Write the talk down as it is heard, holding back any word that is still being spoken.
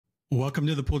Welcome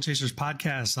to the Pool Chasers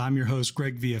podcast. I'm your host,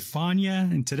 Greg Villafania,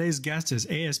 and today's guest is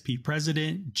ASP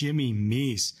President Jimmie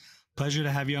Meece. Pleasure to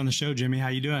have you on the show, Jimmy. How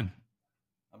you doing?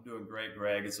 I'm doing great,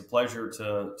 Greg. It's a pleasure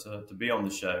to be on the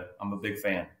show. I'm a big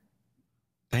fan.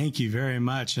 Thank you very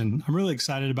much. And I'm really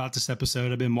excited about this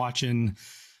episode. I've been watching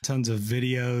tons of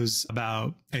videos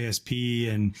about ASP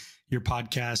and your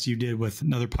podcast you did with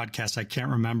another podcast. I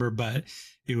can't remember, but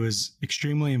it was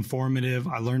extremely informative.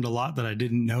 I learned a lot that I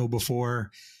didn't know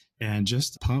before. And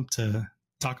just pumped to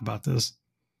talk about this.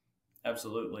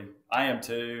 Absolutely. I am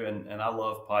too. And I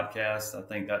love podcasts. I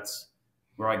think that's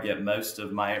where I get most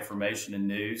of my information and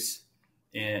news.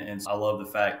 And I love the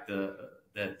fact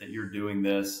that you're doing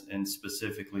this and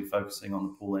specifically focusing on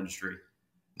the pool industry.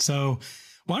 So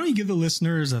why don't you give the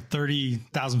listeners a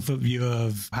 30,000 foot view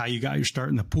of how you got your start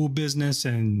in the pool business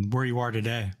and where you are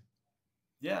today?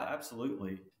 Yeah,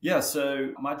 absolutely. Yeah,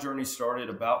 so my journey started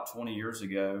about 20 years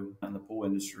ago in the pool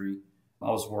industry.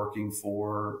 I was working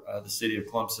for the city of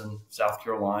Clemson, South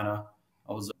Carolina.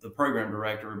 I was the program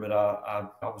director, but I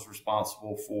was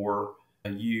responsible for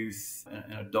youth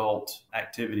and adult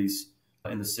activities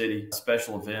in the city,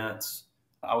 special events.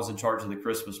 I was in charge of the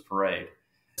Christmas parade.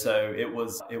 So it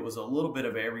was a little bit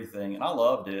of everything, and I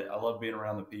loved it. I loved being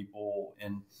around the people,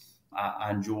 and I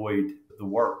enjoyed the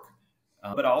work.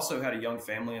 But I also had a young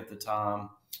family at the time,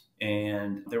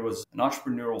 and there was an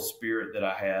entrepreneurial spirit that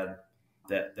I had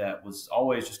that was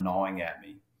always just gnawing at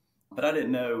me. But I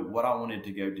didn't know what I wanted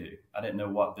to go do. I didn't know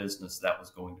what business that was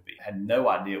going to be. I had no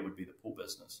idea it would be the pool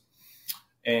business.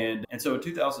 And so in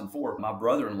 2004, my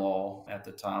brother-in-law at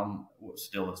the time, well,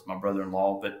 still is my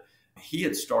brother-in-law, but he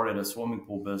had started a swimming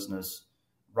pool business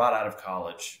right out of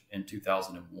college in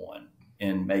 2001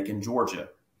 in Macon, Georgia.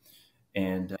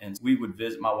 And we would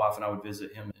visit, my wife and I would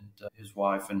visit him and his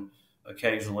wife and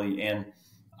occasionally, and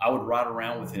I would ride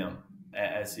around with him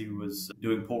as he was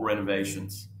doing pool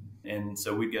renovations. And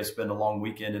so we'd go spend a long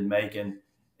weekend in Macon,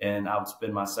 and I would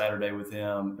spend my Saturday with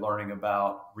him learning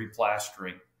about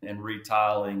replastering and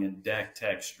retiling and deck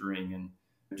texturing and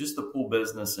just the pool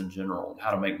business in general,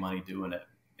 how to make money doing it.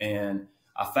 And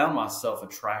I found myself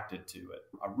attracted to it.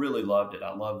 I really loved it.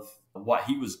 I loved what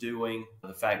he was doing,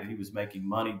 the fact that he was making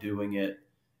money doing it,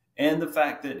 and the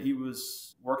fact that he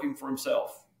was working for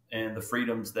himself and the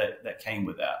freedoms that came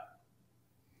with that.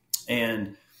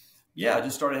 And yeah, I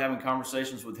just started having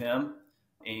conversations with him,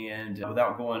 and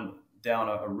without going down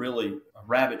a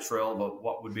rabbit trail of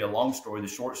what would be a long story, the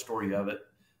short story of it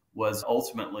was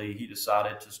ultimately he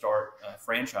decided to start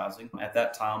franchising. At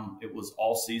that time, it was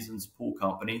All Seasons Pool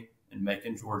Company in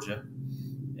Macon, Georgia.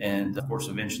 And of course,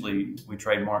 eventually we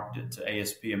trademarked it to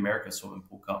ASP, America Swimming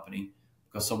Pool Company,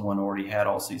 because someone already had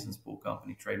All Seasons Pool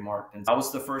Company trademarked. And I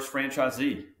was the first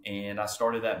franchisee, and I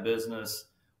started that business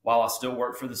while I still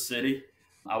worked for the city.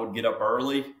 I would get up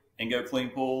early and go clean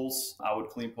pools. I would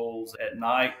clean pools at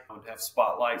night. I would have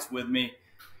spotlights with me.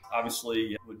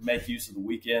 Obviously, would make use of the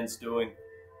weekends doing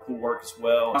pool work as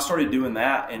well. I started doing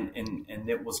that, and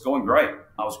it was going great.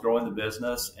 I was growing the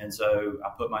business, and so I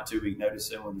put my 2-week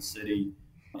notice in with the city.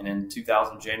 And in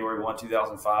January 1,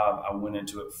 2005, I went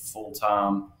into it full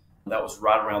time. That was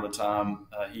right around the time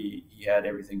he had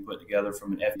everything put together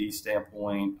from an FD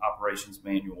standpoint, operations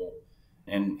manual,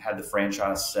 and had the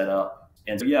franchise set up.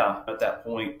 And so, yeah, at that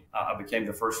point, I became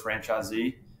the first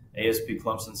franchisee, ASP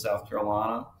Clemson, South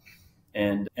Carolina.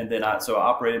 And then I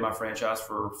operated my franchise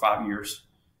for 5 years.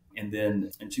 And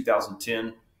then in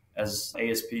 2010, as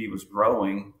ASP was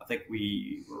growing, I think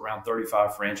we were around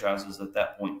 35 franchises at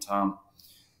that point in time.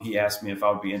 He asked me if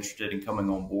I would be interested in coming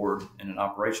on board in an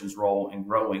operations role and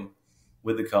growing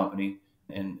with the company,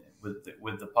 and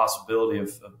with the possibility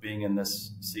of being in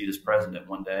this seat as president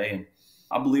one day. And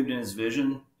I believed in his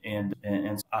vision, and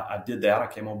I did that. I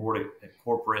came on board at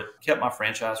corporate, kept my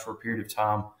franchise for a period of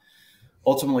time,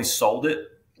 ultimately sold it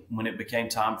when it became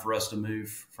time for us to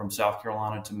move from South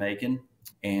Carolina to Macon.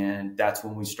 And that's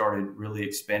when we started really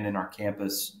expanding our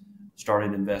campus,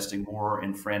 started investing more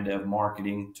in friend dev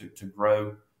marketing to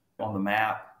grow on the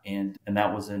map. And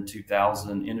that was in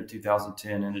 2000, end of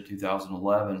 2010, into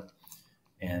 2011.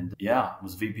 And yeah,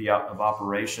 was VP of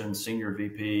operations, senior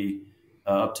VP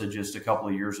up to just a couple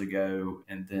of years ago,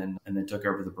 and then took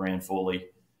over the brand fully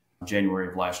January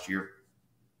of last year.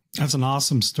 That's an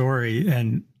awesome story.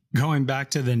 And going back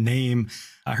to the name,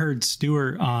 I heard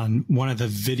Stuart on one of the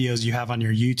videos you have on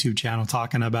your YouTube channel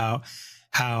talking about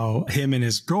how him and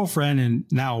his girlfriend and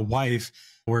now wife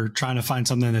were trying to find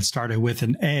something that started with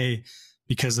an A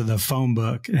because of the phone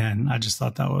book. And I just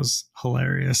thought that was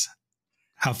hilarious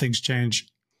how things change.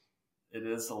 It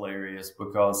is hilarious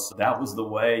because that was the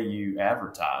way you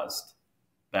advertised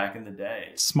back in the day.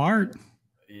 Smart.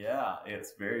 Yeah,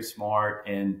 it's very smart.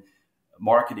 And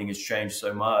marketing has changed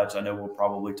so much. I know we'll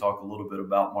probably talk a little bit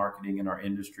about marketing in our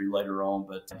industry later on,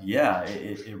 but yeah,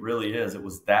 it really is. It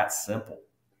was that simple.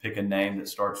 Pick a name that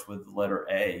starts with the letter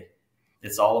A.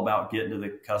 It's all about getting to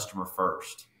the customer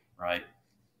first, right?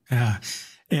 Yeah.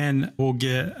 And we'll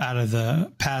get out of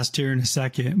the past here in a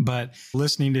second, but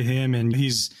listening to him, and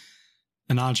he's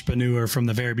an entrepreneur from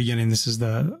the very beginning. This is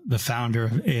the founder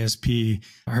of ASP.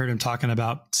 I heard him talking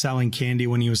about selling candy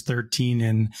when he was 13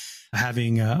 and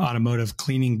having an automotive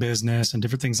cleaning business and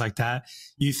different things like that.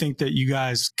 You think that you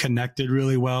guys connected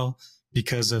really well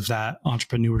because of that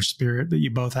entrepreneur spirit that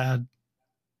you both had?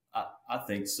 I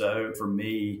think so. For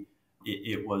me,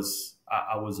 it was,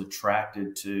 I was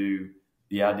attracted to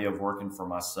the idea of working for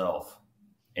myself.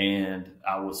 And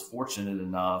I was fortunate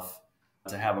enough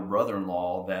to have a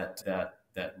brother-in-law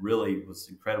that really was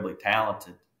incredibly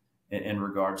talented in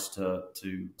regards to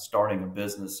starting a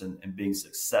business and being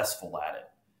successful at it.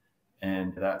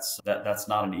 And that's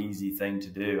not an easy thing to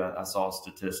do. I saw a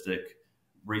statistic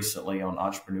recently on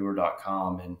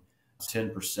entrepreneur.com, and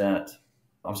 20%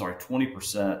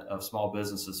 of small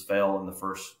businesses fail in the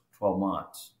first 12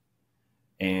 months.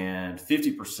 And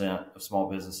 50% of small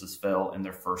businesses fail in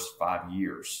their first 5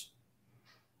 years.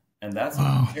 And that's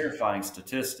a terrifying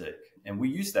statistic. And we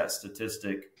use that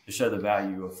statistic to show the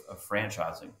value of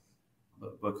franchising,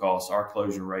 because our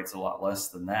closure rate's a lot less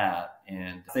than that.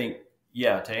 And I think,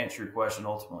 yeah, to answer your question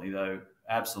ultimately, though,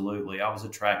 absolutely, I was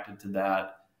attracted to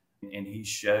that. And he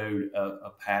showed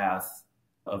a path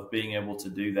of being able to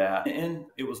do that. And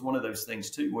it was one of those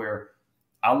things, too, where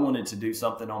I wanted to do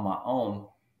something on my own,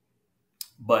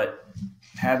 but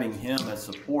having him as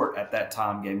support at that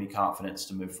time gave me confidence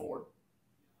to move forward.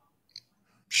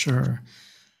 Sure.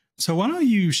 So why don't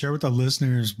you share with the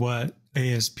listeners what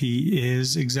ASP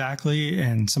is exactly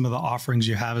and some of the offerings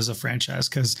you have as a franchise?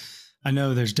 Because I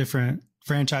know there's different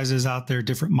franchises out there,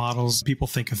 different models. People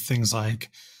think of things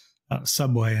like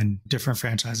Subway and different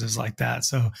franchises like that.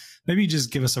 So maybe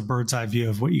just give us a bird's eye view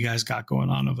of what you guys got going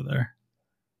on over there.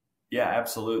 Yeah,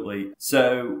 absolutely.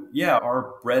 So yeah,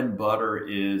 our bread and butter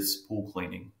is pool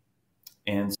cleaning.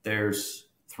 And there's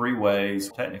 3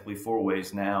 ways, technically 4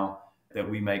 ways now, that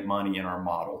we make money in our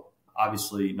model.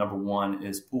 Obviously, number 1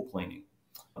 is pool cleaning.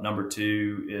 Number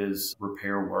 2 is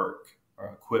repair work, or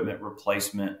equipment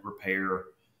replacement, repair,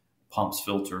 pumps,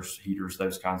 filters, heaters,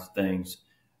 those kinds of things.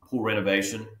 Pool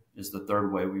renovation is the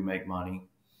 3rd way we make money.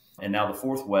 And now the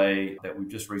 4th way that we've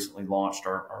just recently launched,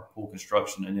 our pool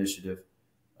construction initiative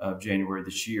of January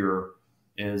this year,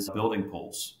 is building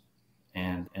pools.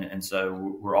 And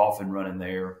so we're off and running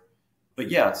there.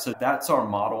 But yeah, so that's our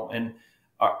model. And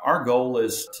our goal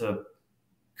is to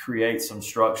create some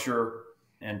structure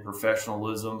and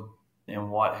professionalism in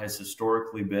what has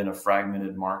historically been a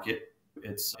fragmented market.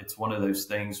 It's one of those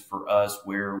things for us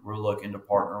where we're looking to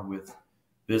partner with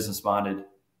business-minded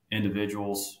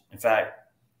individuals. In fact,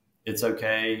 it's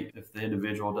okay if the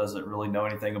individual doesn't really know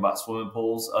anything about swimming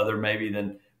pools, other maybe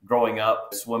than growing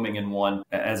up swimming in one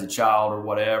as a child or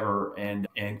whatever. And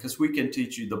because we can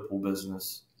teach you the pool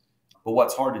business, but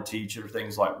what's hard to teach are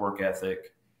things like work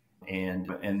ethic and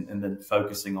then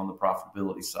focusing on the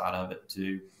profitability side of it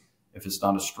too, if it's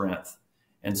not a strength.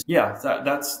 And so, yeah,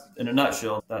 that's in a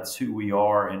nutshell, that's who we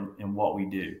are and what we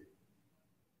do.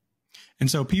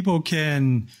 And so people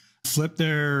can flip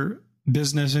their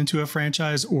business into a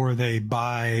franchise, or they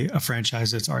buy a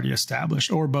franchise that's already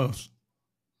established, or both.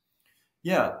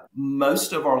 Yeah,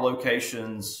 most of our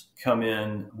locations come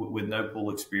in with no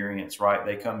pool experience, right?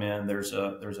 They come in, there's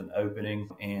an opening,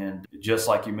 and just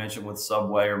like you mentioned with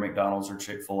Subway or McDonald's or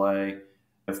Chick-fil-A,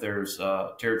 if there's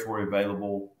territory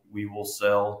available, we will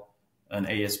sell an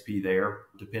ASP there,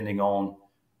 depending on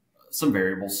some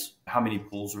variables. How many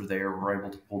pools are there? We're able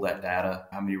to pull that data.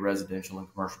 How many residential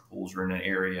and commercial pools are in an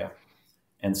area?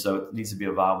 And so it needs to be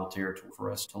a viable territory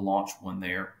for us to launch one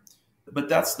there. But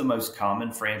that's the most common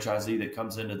franchisee that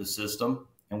comes into the system,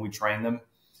 and we train them.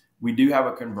 We do have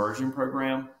a conversion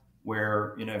program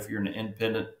where, if you're an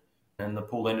independent in the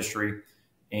pool industry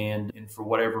and for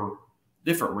whatever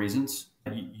different reasons,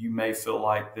 you may feel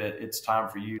like that it's time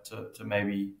for you to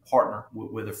maybe partner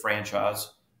with a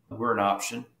franchise. We're an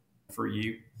option for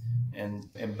you. And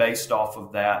based off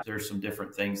of that, there's some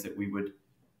different things that we would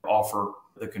offer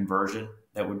the conversion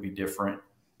that would be different.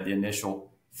 The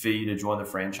initial fee to join the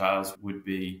franchise would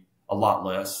be a lot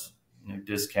less,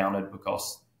 discounted,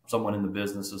 because someone in the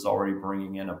business is already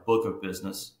bringing in a book of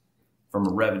business from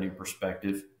a revenue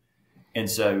perspective. And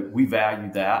so we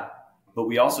value that, but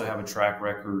we also have a track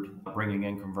record of bringing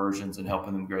in conversions and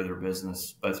helping them grow their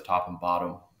business, both top and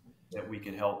bottom, that we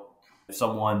could help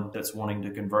someone that's wanting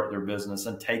to convert their business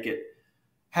and take it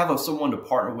have someone to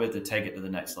partner with to take it to the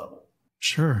next level.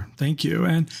 Sure. Thank you.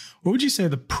 And what would you say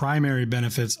the primary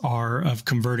benefits are of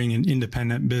converting an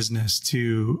independent business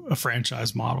to a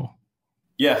franchise model?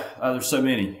 Yeah, there's so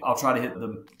many. I'll try to hit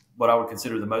what I would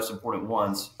consider the most important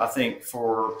ones. I think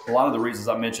for a lot of the reasons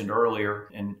I mentioned earlier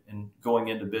in going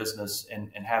into business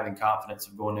and having confidence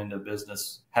of going into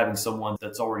business, having someone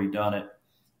that's already done it.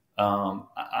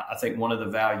 I think one of the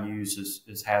values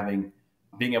is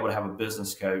being able to have a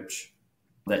business coach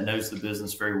that knows the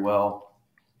business very well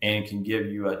and can give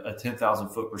you a 10,000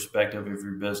 foot perspective of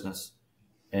your business.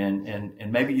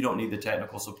 And maybe you don't need the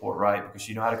technical support, right? Because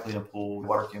you know how to clean a pool,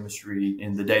 water chemistry,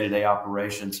 in the day-to-day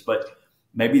operations. But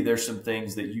maybe there's some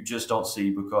things that you just don't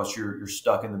see because you're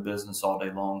stuck in the business all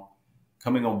day long.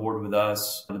 Coming on board with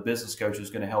us, the business coach is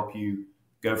going to help you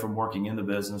go from working in the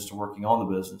business to working on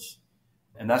the business.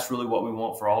 And that's really what we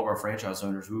want for all of our franchise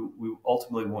owners. We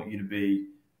ultimately want you to be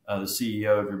the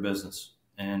CEO of your business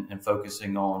and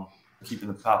focusing on keeping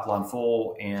the pipeline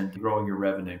full and growing your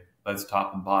revenue, both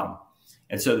top and bottom.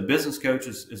 And so the business coach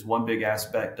is one big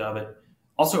aspect of it.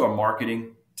 Also, our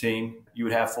marketing team you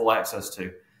would have full access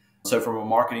to. So from a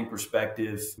marketing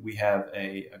perspective, we have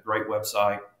a great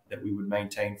website that we would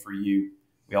maintain for you.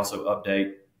 We also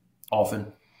update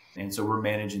often. And so we're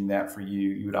managing that for you.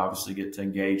 You would obviously get to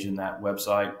engage in that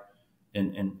website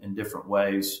in different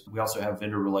ways. We also have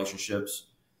vendor relationships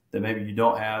that maybe you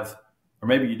don't have, or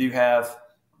maybe you do have,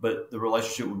 but the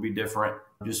relationship would be different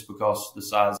just because the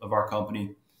size of our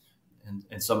company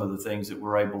and some of the things that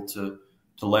we're able to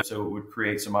leverage. So it would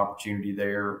create some opportunity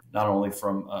there, not only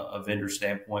from a vendor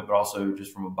standpoint, but also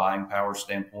just from a buying power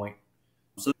standpoint.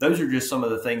 So those are just some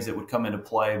of the things that would come into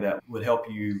play that would help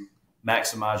you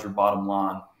maximize your bottom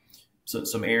line. So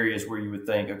some areas where you would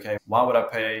think, okay, why would I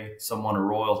pay someone a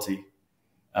royalty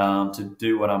to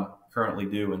do what I'm currently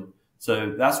doing?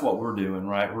 So that's what we're doing,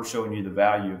 right? We're showing you the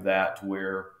value of that to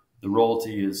where the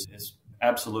royalty is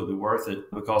absolutely worth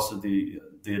it because of the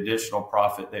additional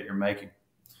profit that you're making.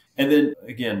 And then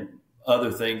again,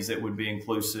 other things that would be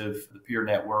inclusive, the peer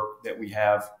network that we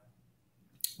have.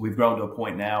 We've grown to a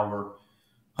point now where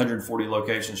 140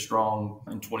 locations strong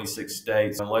in 26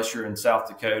 states. Unless you're in South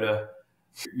Dakota,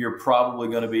 you're probably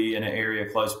going to be in an area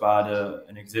close by to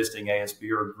an existing ASP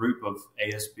or a group of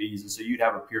ASPs. And so you'd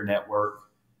have a peer network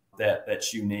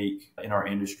that's unique in our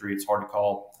industry. It's hard to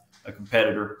call a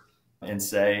competitor and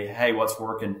say, hey, what's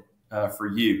working for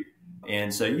you?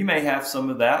 And so you may have some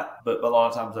of that, but a lot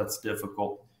of times that's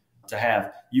difficult to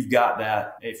have. You've got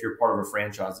that if you're part of a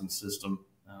franchising system.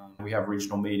 We have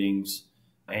regional meetings,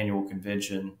 annual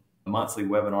convention, monthly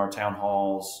webinar, town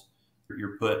halls.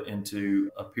 You're put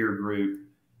into a peer group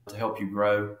to help you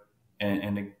grow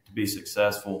and to be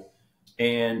successful.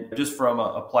 And just from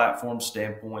a platform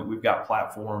standpoint, we've got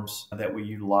platforms that we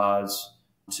utilize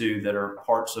too that are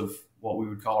parts of what we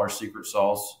would call our secret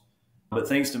sauce, but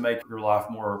things to make your life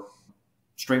more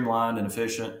streamlined and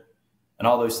efficient. And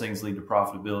all those things lead to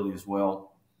profitability as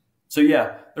well. So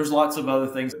yeah, there's lots of other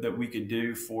things that we could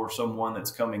do for someone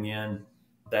that's coming in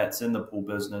that's in the pool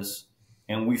business.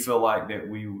 And we feel like that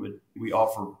we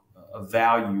offer a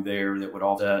value there that would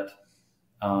offset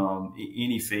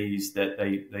any fees that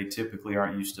they typically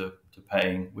aren't used to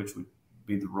paying, which would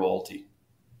be the royalty.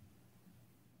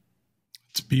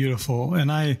 It's beautiful.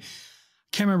 And I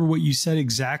can't remember what you said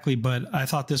exactly, but I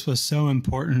thought this was so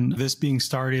important. This being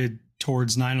started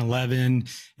towards 9/11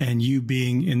 and you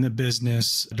being in the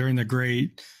business during the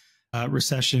great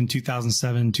recession,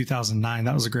 2007, 2009,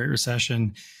 that was a great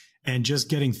recession. And just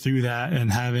getting through that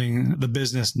and having the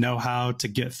business know how to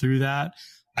get through that,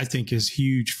 I think is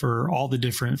huge for all the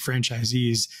different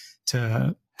franchisees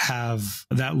to have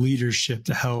that leadership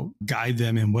to help guide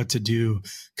them in what to do.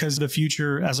 Because the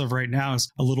future, as of right now,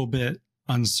 is a little bit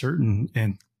uncertain.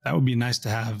 And that would be nice to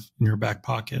have in your back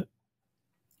pocket.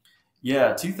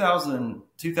 Yeah,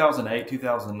 2008,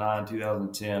 2009,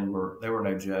 2010 they were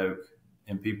no joke.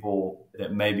 And people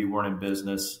that maybe weren't in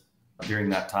business during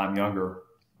that time, younger,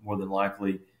 more than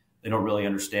likely, they don't really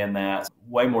understand that. It's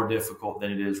way more difficult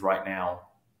than it is right now.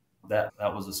 That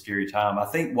was a scary time. I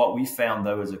think what we found,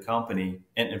 though, as a company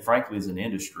and frankly as an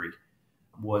industry,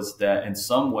 was that in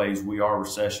some ways we are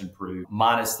recession-proof,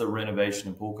 minus the renovation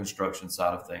and pool construction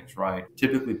side of things, right?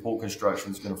 Typically, pool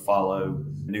construction is going to follow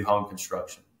new home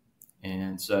construction.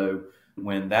 And so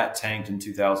when that tanked in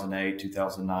 2008,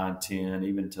 2009, 10,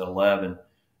 even to 11,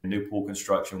 new pool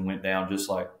construction went down just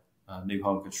like new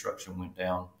home construction went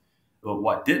down. But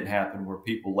what didn't happen were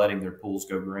people letting their pools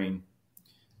go green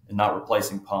and not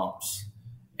replacing pumps.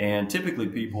 And typically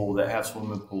people that have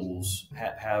swimming pools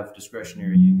have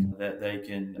discretionary income that they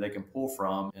can pull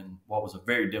from in what was a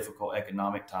very difficult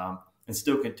economic time. and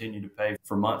still continue to pay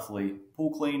for monthly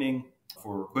pool cleaning,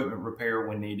 for equipment repair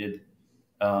when needed,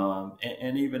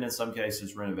 and even in some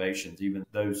cases renovations. Even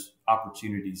those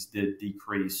opportunities did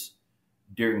decrease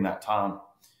during that time.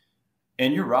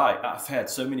 And you're right. I've had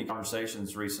so many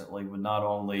conversations recently with not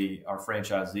only our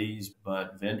franchisees,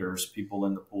 but vendors, people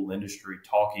in the pool industry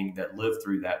talking that lived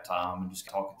through that time and just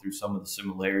talking through some of the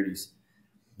similarities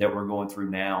that we're going through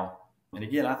now. And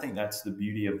again, I think that's the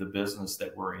beauty of the business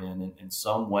that we're in. In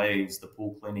some ways, the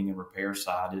pool cleaning and repair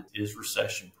side is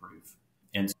recession proof.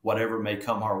 And whatever may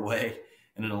come our way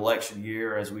in an election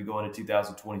year as we go into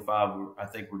 2025, I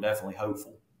think we're definitely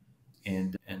hopeful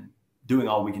and doing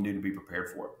all we can do to be prepared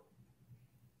for it.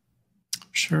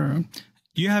 Sure.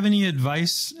 Do you have any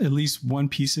advice, at least one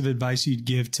piece of advice you'd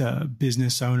give to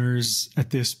business owners at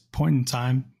this point in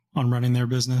time on running their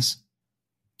business?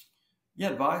 Yeah,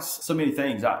 advice, so many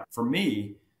things. For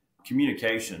me,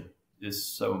 communication is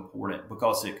so important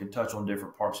because it can touch on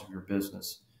different parts of your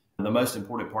business. The most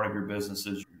important part of your business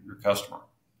is your customer.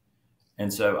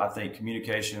 And so I think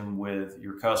communication with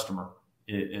your customer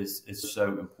is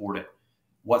so important.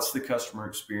 What's the customer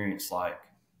experience like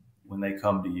when they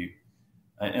come to you?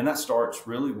 And that starts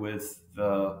really with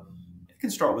it can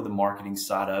start with the marketing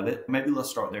side of it. Maybe let's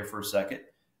start there for a second.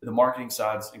 The marketing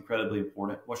side is incredibly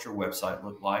important. What's your website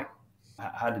look like?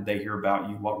 How did they hear about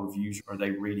you? What reviews are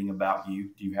they reading about you?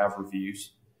 Do you have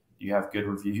reviews? Do you have good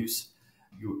reviews?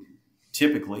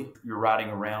 Typically, you're riding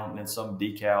around in some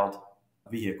decaled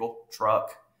vehicle,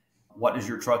 truck. What does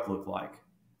your truck look like?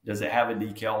 Does it have a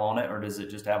decal on it, or does it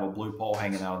just have a blue pole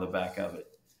hanging out of the back of it?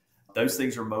 Those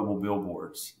things are mobile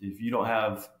billboards. If you don't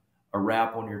have a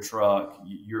wrap on your truck,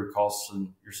 you're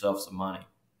costing yourself some money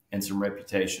and some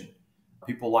reputation.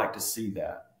 People like to see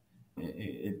that.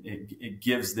 It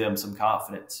gives them some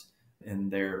confidence in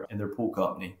their pool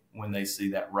company when they see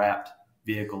that wrapped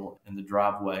vehicle in the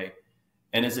driveway.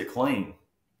 And is it clean?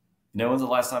 When's the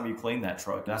last time you cleaned that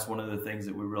truck? That's one of the things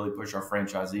that we really push our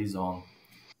franchisees on.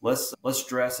 Let's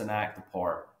dress and act the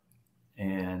part.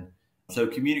 And so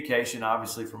communication,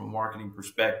 obviously, from a marketing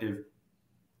perspective.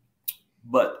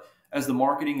 But as the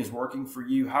marketing is working for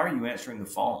you, how are you answering the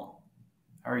phone?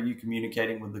 How are you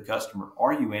communicating with the customer?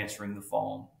 Are you answering the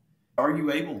phone? Are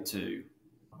you able to?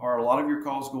 Are a lot of your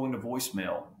calls going to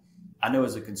voicemail? I know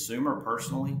as a consumer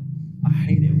personally, I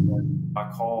hate it when I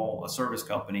call a service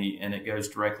company and it goes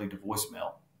directly to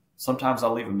voicemail. Sometimes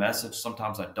I'll leave a message.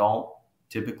 Sometimes I don't.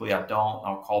 Typically I don't.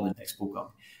 I'll call the next pool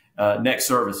company, next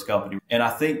service company. And I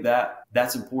think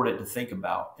that's important to think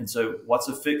about. And so what's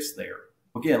a fix there?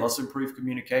 Again, let's improve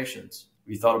communications.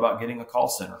 We thought about getting a call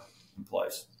center in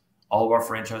place. All of our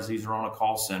franchisees are on a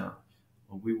call center.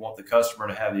 We want the customer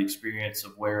to have the experience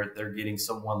of where they're getting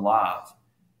someone live,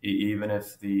 even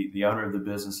if the owner of the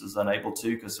business is unable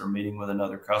to because they're meeting with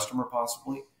another customer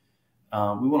possibly.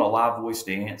 We want a live voice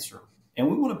to answer, and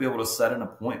we want to be able to set an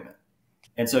appointment.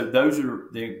 And so those are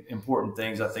the important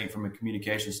things, I think, from a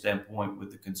communication standpoint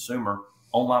with the consumer.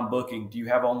 Online booking. Do you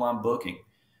have online booking?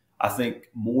 I think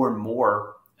more and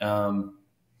more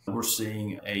we're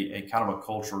seeing a kind of a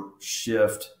culture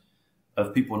shift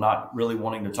of people not really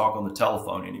wanting to talk on the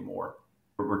telephone anymore.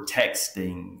 We're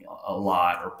texting a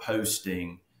lot or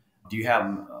posting. Do you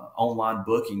have online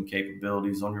booking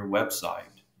capabilities on your website?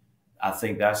 I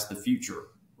think that's the future,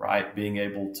 right? Being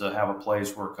able to have a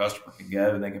place where a customer can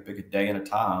go and they can pick a day and a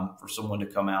time for someone to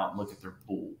come out and look at their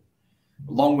pool.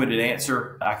 Long-winded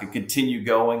answer. I could continue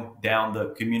going down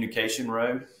the communication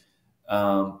road,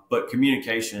 but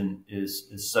communication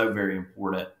is so very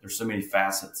important. There's so many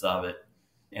facets of it.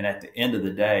 And at the end of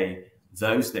the day,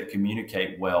 those that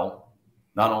communicate well,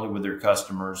 not only with their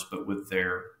customers, but with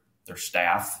their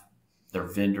staff, their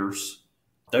vendors,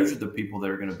 those are the people that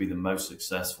are going to be the most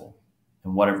successful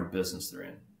in whatever business they're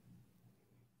in.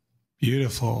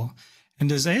 Beautiful. And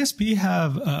does ASP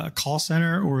have a call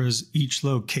center, or does each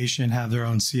location have their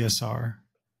own CSR?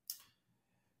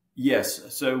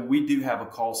 Yes. So we do have a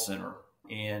call center,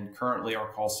 and currently our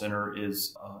call center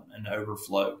is an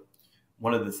overflow.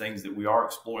 One of the things that we are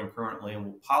exploring currently and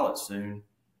will pilot soon,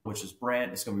 which is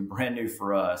it's going to be brand new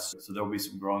for us. So there'll be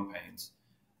some growing pains,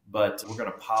 but we're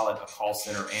going to pilot a call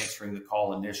center answering the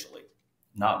call initially,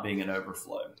 not being an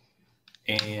overflow,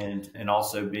 and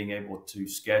also being able to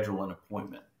schedule an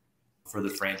appointment for the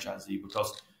franchisee.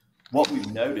 Because what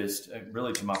we've noticed,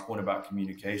 really to my point about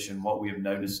communication, what we have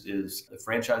noticed is the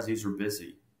franchisees are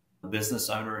busy. The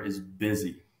business owner is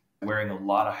busy, wearing a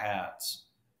lot of hats.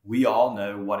 We all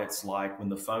know what it's like when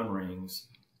the phone rings.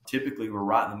 Typically, we're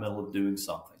right in the middle of doing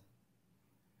something.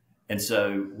 And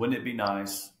so wouldn't it be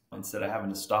nice, instead of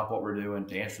having to stop what we're doing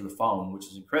to answer the phone, which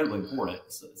is incredibly important,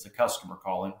 it's a customer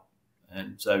calling,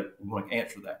 And so we want to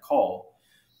answer that call.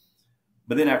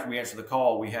 But then after we answer the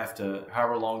call, we have to,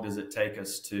 however long does it take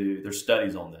us to, there's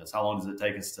studies on this, how long does it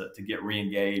take us to get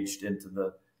re-engaged into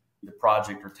the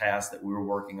project or task that we were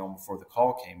working on before the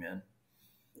call came in.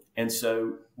 And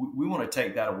so we want to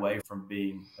take that away from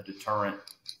being a deterrent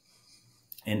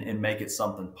and make it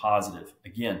something positive.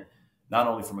 Again, not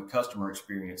only from a customer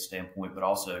experience standpoint, but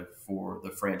also for the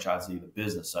franchisee, the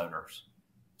business owner's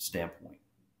standpoint.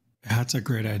 That's a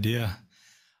great idea.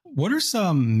 What are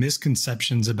some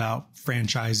misconceptions about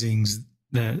franchising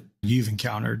that you've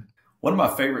encountered? One of my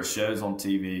favorite shows on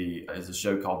TV is a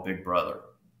show called Big Brother.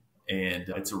 And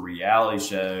it's a reality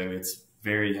show. It's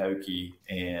very hokey.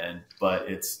 But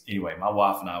anyway, my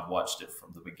wife and I have watched it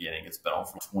from the beginning. It's been on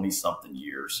for 20-something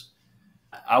years.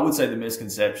 I would say the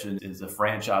misconception is a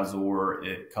franchisor,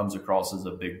 it comes across as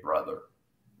a big brother,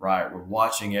 right? We're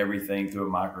watching everything through a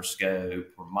microscope.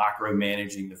 We're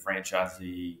micromanaging the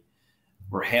franchisee.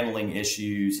 We're handling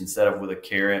issues instead of with a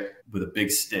carrot, with a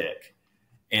big stick.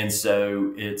 And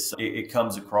so it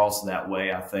comes across that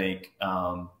way, I think.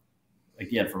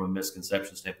 Again, from a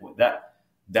misconception standpoint, that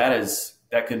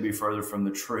couldn't be further from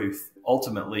the truth.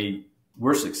 Ultimately,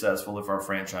 we're successful if our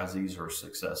franchisees are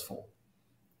successful.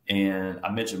 And I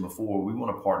mentioned before, we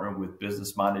want to partner with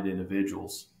business-minded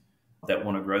individuals that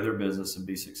want to grow their business and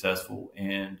be successful.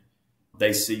 And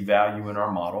they see value in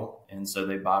our model. And so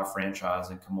they buy a franchise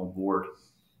and come on board.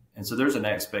 And so there's an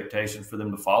expectation for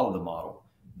them to follow the model.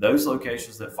 Those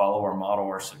locations that follow our model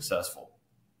are successful.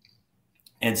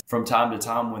 And from time to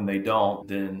time, when they don't,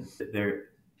 then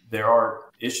there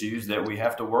are issues that we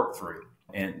have to work through.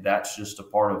 And that's just a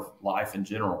part of life in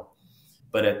general.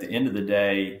 But at the end of the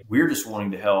day, we're just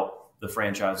wanting to help the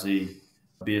franchisee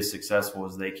be as successful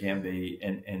as they can be.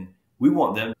 And we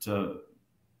want them to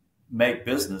make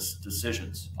business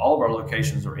decisions. All of our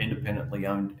locations are independently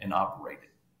owned and operated.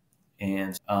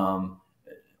 And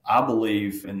I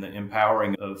believe in the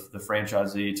empowering of the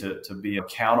franchisee to be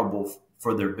accountable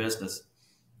for their business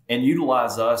and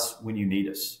utilize us when you need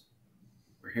us.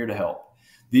 We're here to help.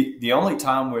 The only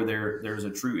time where there's a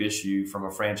true issue from a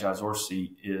franchisor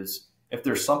seat is if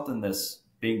there's something that's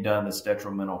being done that's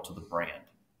detrimental to the brand.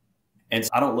 And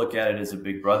I don't look at it as a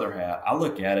big brother hat. I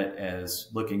look at it as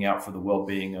looking out for the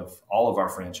well-being of all of our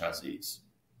franchisees.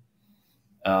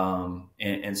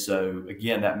 And so,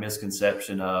 again, that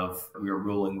misconception of we are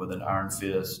ruling with an iron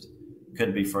fist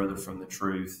couldn't be further from the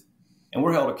truth. And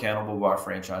we're held accountable by our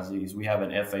franchisees. We have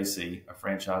an FAC, a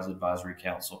Franchise Advisory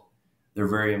Council. They're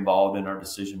very involved in our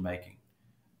decision-making.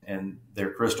 And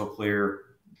they're crystal clear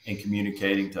in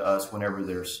communicating to us whenever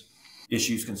there's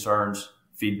issues, concerns,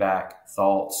 feedback,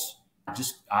 thoughts,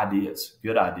 just ideas,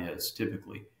 good ideas,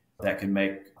 typically, that can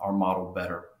make our model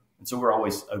better. And so we're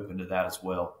always open to that as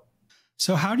well.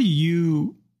 So how do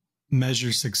you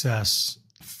measure success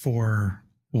for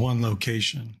one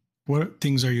location? What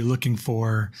things are you looking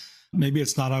for? Maybe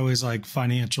it's not always like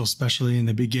financial, especially in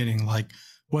the beginning. Like,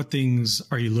 what things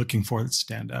are you looking for that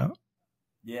stand out?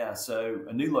 Yeah, so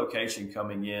a new location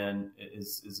coming in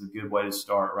is a good way to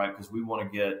start, right? Because we want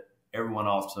to get everyone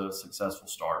off to a successful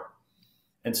start.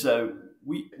 And so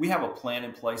we have a plan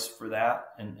in place for that,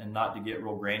 and not to get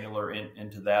real granular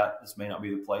into that. This may not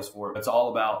be the place for it. It's all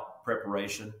about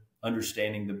preparation,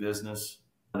 understanding the business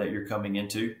that you're coming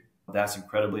into. That's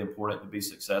incredibly important to be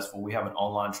successful. We have an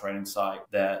online training site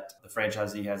that the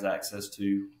franchisee has access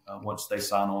to once they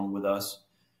sign on with us.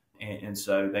 And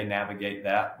so they navigate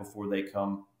that before they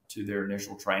come to their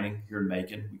initial training here in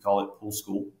Macon. We call it Pool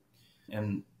School.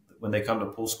 And when they come to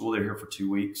Pool School, they're here for 2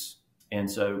 weeks. And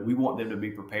so we want them to be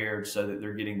prepared so that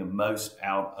they're getting the most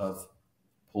out of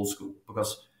Pool School.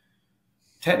 Because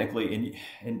technically,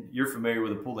 and you're familiar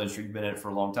with the pool industry, you've been in it for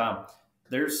a long time,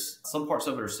 there's some parts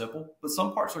of it are simple, but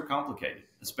some parts are complicated,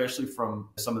 especially from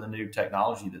some of the new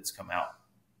technology that's come out.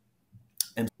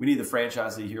 And we need the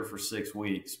franchisee here for 6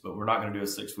 weeks, but we're not going to do a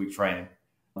 6-week training.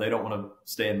 They don't want to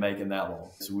stay in Macon that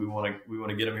long. So we want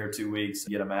to get them here 2 weeks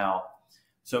and get them out.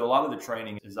 So a lot of the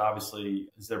training is obviously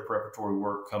their preparatory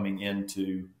work coming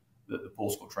into the pool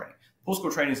school training. Pool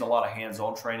school training is a lot of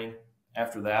hands-on training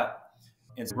after that.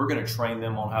 And so we're going to train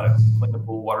them on how to clean the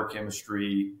pool, water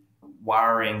chemistry,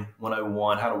 wiring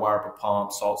 101, how to wire up a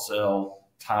pump, salt cell,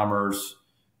 timers,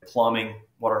 plumbing,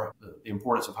 what are the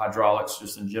importance of hydraulics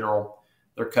just in general.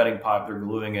 They're cutting pipe, they're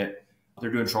gluing it,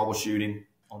 they're doing troubleshooting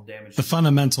on damage. The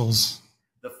fundamentals.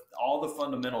 All the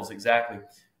fundamentals, exactly.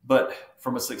 But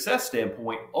from a success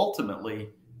standpoint, ultimately,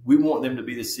 we want them to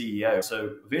be the CEO.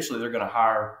 So eventually they're going to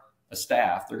hire a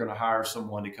staff. They're going to hire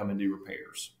someone to come and do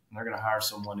repairs. And they're going to hire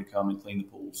someone to come and clean the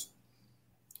pools.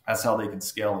 That's how they can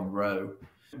scale and grow.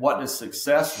 What does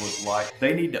success look like?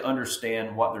 They need to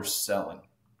understand what they're selling.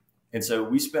 And so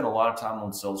we spend a lot of time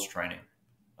on sales training,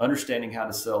 understanding how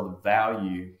to sell the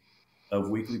value of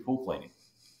weekly pool cleaning,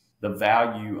 the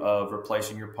value of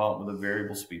replacing your pump with a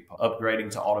variable speed pump,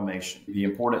 upgrading to automation, the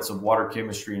importance of water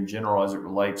chemistry in general as it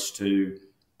relates to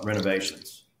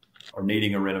renovations or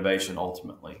needing a renovation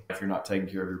ultimately if you're not taking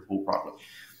care of your pool properly.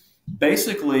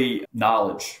 Basically,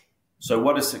 knowledge. So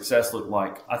what does success look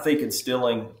like? I think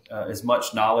instilling as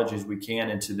much knowledge as we can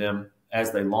into them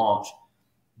as they launch,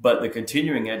 but the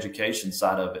continuing education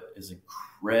side of it is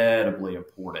incredibly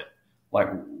important. Like,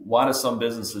 why do some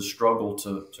businesses struggle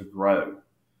to grow?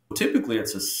 Typically,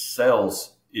 it's a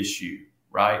sales issue,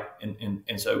 right?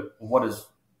 And so what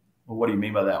do you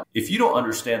mean by that? If you don't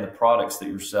understand the products that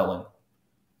you're selling,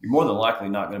 you're more than likely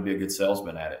not going to be a good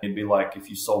salesman at it. It'd be like if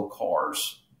you sold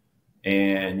cars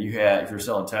and if you're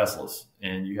selling Teslas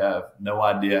and you have no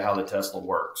idea how the Tesla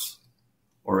works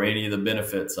or any of the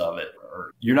benefits of it,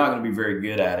 or you're not going to be very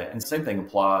good at it. And the same thing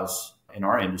applies in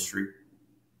our industry.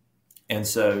 And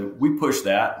so we push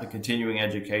that, the continuing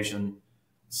education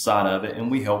side of it,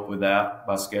 and we help with that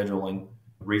by scheduling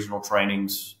regional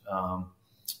trainings,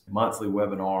 monthly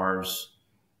webinars.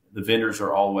 The vendors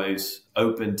are always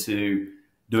open to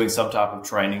doing some type of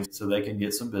training so they can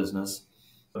get some business.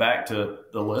 Back to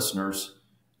the listeners,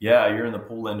 yeah, you're in the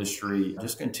pool industry,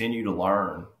 just continue to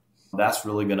learn. That's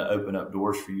really going to open up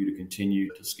doors for you to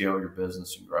continue to scale your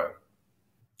business and grow.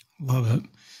 Love it.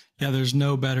 Yeah, there's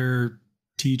no better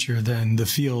teacher than the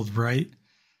field, right?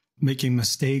 Making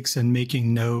mistakes and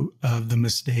making note of the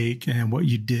mistake and what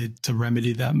you did to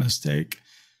remedy that mistake.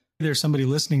 There's somebody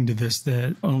listening to this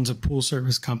that owns a pool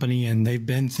service company and they've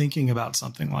been thinking about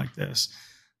something like this.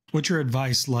 What's your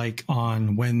advice like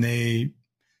on when they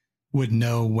would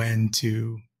know when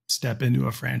to step into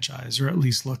a franchise or at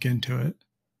least look into it?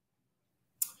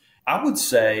 I would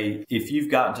say if you've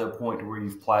gotten to a point where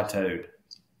you've plateaued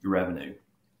your revenue,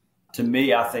 to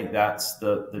me, I think that's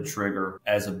the trigger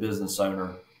as a business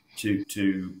owner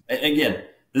to again,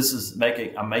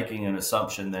 I'm making an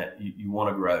assumption that you want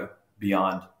to grow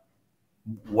beyond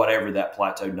whatever that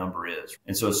plateau number is.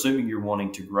 And so assuming you're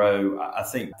wanting to grow, I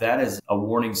think that is a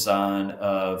warning sign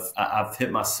of I've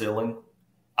hit my ceiling.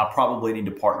 I probably need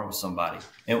to partner with somebody.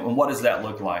 And what does that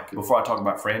look like? Before I talk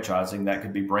about franchising, that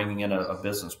could be bringing in a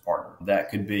business partner. That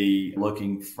could be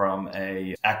looking from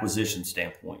a acquisition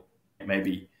standpoint,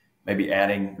 maybe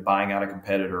buying out a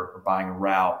competitor or buying a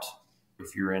route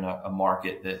if you're in a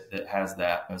market that has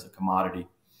that as a commodity.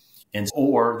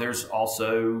 Or there's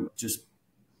also just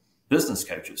business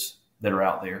coaches that are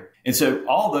out there. And so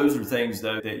all those are things,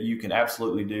 though, that you can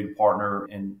absolutely do to partner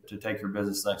and to take your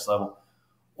business next level.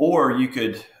 Or you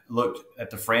could look at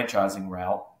the franchising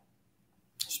route,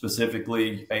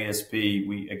 specifically ASP.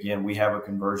 We have a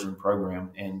conversion program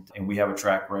and we have a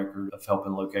track record of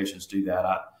helping locations do that.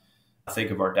 I think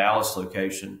of our Dallas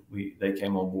location. They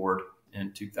came on board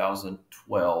in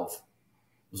 2012. It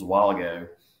was a while ago.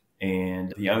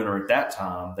 And the owner at that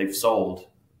time, they've sold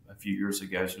a few years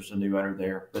ago, so there's a new owner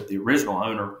there. But the original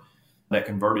owner that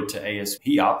converted to ASP,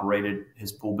 he operated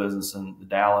his pool business in the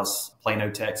Dallas,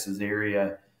 Plano, Texas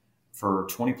area for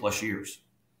 20 plus years.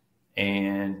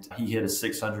 And he hit a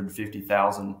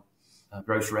 650,000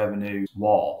 gross revenue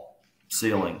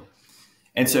ceiling.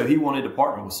 And so he wanted to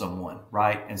partner with someone,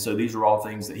 right? And so these are all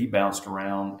things that he bounced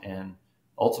around and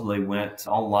ultimately went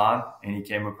online, and he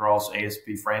came across ASP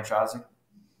franchising,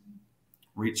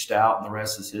 reached out, and the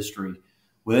rest is history.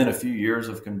 Within a few years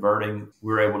of converting,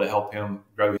 we were able to help him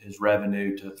grow his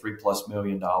revenue to $3+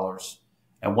 million.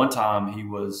 At one time, he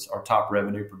was our top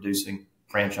revenue producing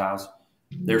franchise.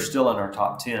 They're still in our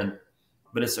top 10,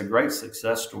 but it's a great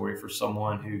success story for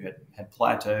someone who had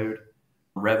plateaued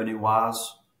revenue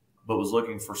wise, but was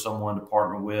looking for someone to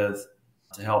partner with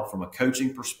to help from a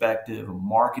coaching perspective, a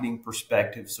marketing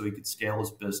perspective, so he could scale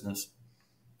his business,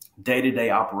 day-to-day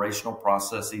operational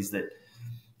processes that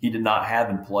he did not have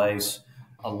in place.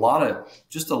 A lot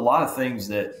of things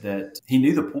that he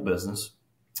knew the pool business,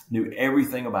 knew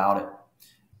everything about it,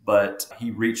 but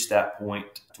he reached that point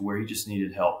to where he just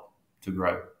needed help to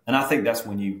grow. And I think that's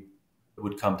when you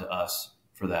would come to us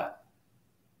for that.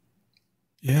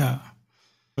 Yeah.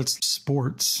 It's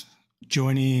sports,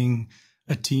 joining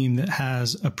a team that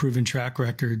has a proven track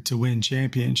record to win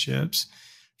championships.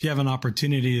 If you have an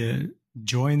opportunity to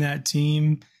join that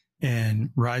team and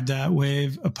ride that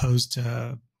wave, opposed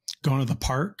to going to the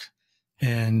park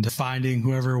and finding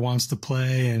whoever wants to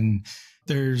play, and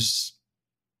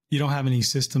you don't have any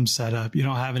systems set up, you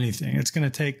don't have anything. It's going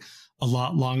to take a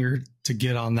lot longer to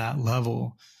get on that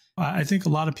level. I think a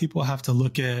lot of people have to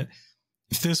look at,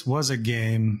 if this was a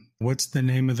game, what's the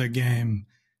name of the game?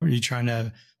 Are you trying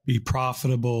to be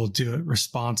profitable, do it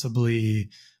responsibly,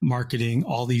 marketing,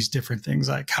 all these different things?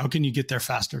 Like, how can you get there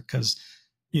faster? Because,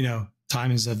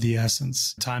 time is of the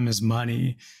essence. Time is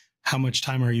money. How much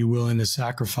time are you willing to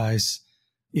sacrifice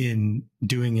in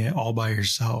doing it all by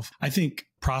yourself? I think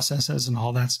processes and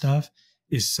all that stuff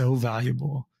is so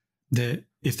valuable that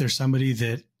if there's somebody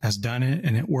that has done it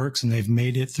and it works and they've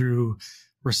made it through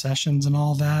recessions and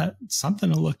all that, it's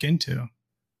something to look into.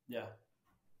 Yeah.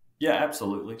 Yeah,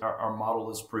 absolutely. Our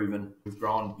model is proven. We've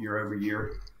grown year over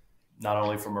year, not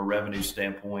only from a revenue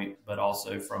standpoint, but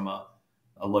also from a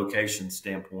location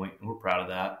standpoint. And we're proud of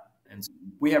that. And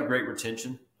we have great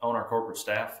retention on our corporate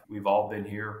staff. We've all been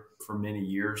here for many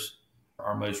years.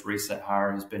 Our most recent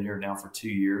hire has been here now for 2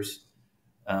 years.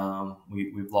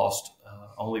 We've lost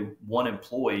only one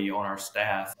employee on our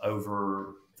staff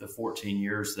over the 14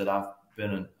 years that I've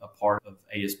been a part of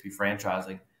ASP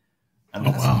franchising. And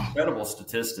that's an incredible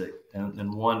statistic,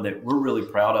 and one that we're really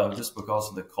proud of just because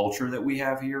of the culture that we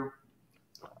have here.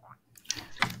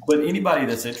 But anybody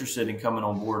that's interested in coming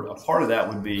on board, a part of that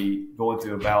would be going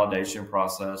through a validation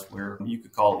process where you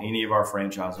could call any of our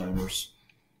franchise owners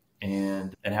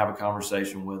and have a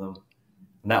conversation with them.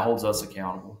 And that holds us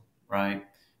accountable, right?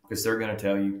 Because they're going to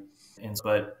tell you.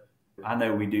 But I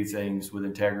know we do things with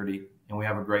integrity, and we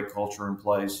have a great culture in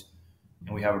place,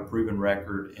 and we have a proven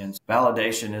record. And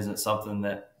validation isn't something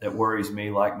that worries me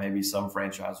like maybe some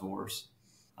franchisors.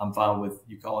 I'm fine with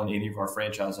you calling any of our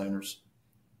franchise owners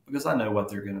because I know what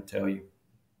they're going to tell you.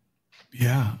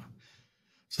 Yeah.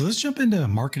 So let's jump into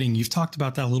marketing. You've talked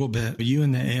about that a little bit. You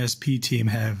and the ASP team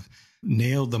have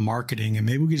nailed the marketing, and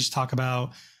maybe we could just talk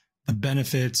about the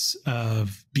benefits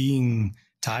of being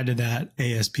tied to that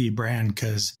ASP brand,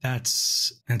 because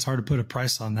it's hard to put a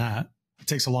price on that. It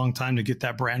takes a long time to get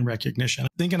that brand recognition.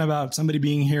 Thinking about somebody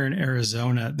being here in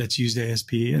Arizona that's used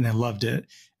ASP and they loved it,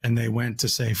 and they went to,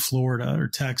 say, Florida or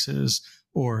Texas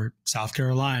or South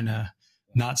Carolina,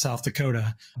 not South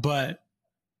Dakota, but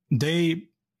they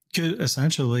could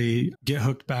essentially get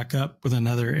hooked back up with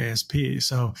another ASP.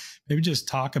 So maybe just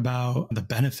talk about the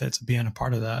benefits of being a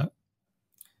part of that.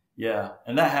 Yeah,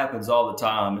 and that happens all the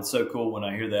time. It's so cool when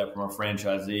I hear that from our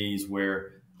franchisees,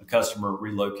 where a customer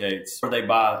relocates or they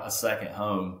buy a second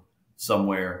home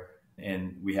somewhere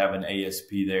and we have an ASP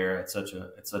there. It's such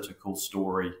a cool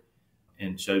story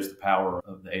and shows the power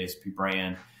of the ASP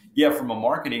brand. Yeah, from a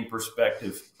marketing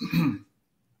perspective,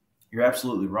 you're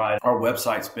absolutely right. Our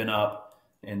website's been up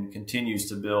and continues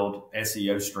to build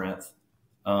SEO strength,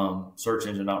 search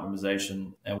engine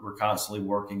optimization, and we're constantly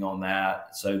working on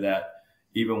that so that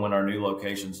even when our new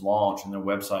locations launch and their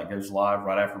website goes live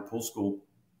right after pool school,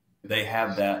 they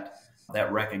have that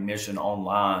recognition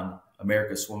online,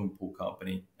 America's Swimming Pool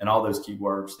Company, and all those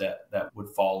keywords that would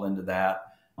fall into that.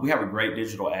 We have a great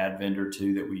digital ad vendor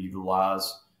too that we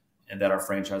utilize and that our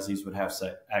franchisees would have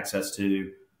access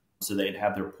to, so they'd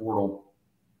have their portal.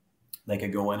 They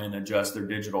could go in and adjust their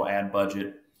digital ad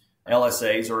budget.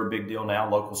 LSAs are a big deal now,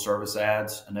 local service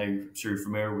ads. I know I'm sure you're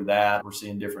familiar with that. We're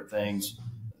seeing different things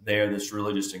there that's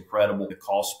really just incredible. The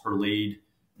cost per lead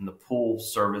and the pool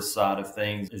service side of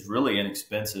things is really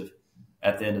inexpensive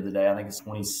at the end of the day. I think it's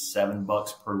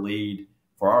 $27 per lead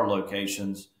for our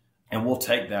locations. And we'll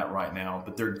take that right now,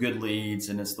 but they're good leads,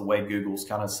 and it's the way Google's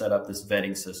kind of set up this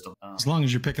vetting system. As long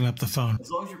as you're picking up the phone.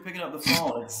 As long as you're picking up the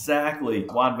phone, exactly.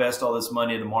 Why invest all this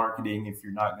money into marketing if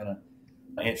you're not going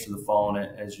to answer the phone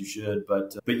as you should?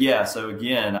 But yeah, so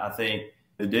again, I think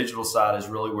the digital side is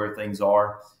really where things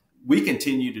are. We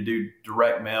continue to do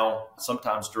direct mail.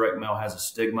 Sometimes direct mail has a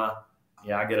stigma.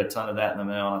 Yeah, I get a ton of that in the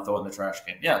mail and I throw it in the trash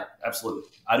can. Yeah,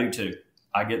 absolutely. I do too.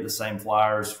 I get the same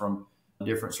flyers from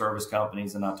different service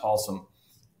companies and I toss them.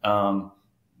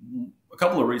 A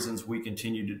couple of reasons we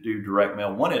continue to do direct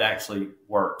mail. One, it actually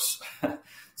works.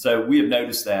 So we have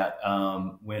noticed that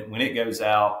when it goes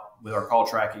out with our call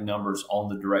tracking numbers on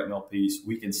the direct mail piece,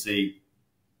 we can see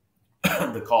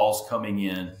the calls coming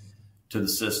in to the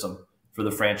system for the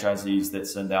franchisees that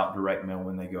send out direct mail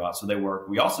when they go out. So they work.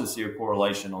 We also see a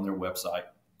correlation on their website.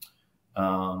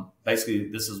 Basically,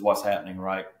 this is what's happening,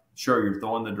 right? Sure, you're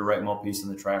throwing the direct mail piece in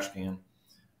the trash can,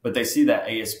 but they see that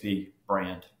ASP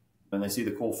brand and they see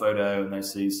the cool photo and they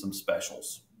see some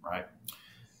specials, right?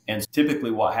 And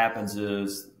typically what happens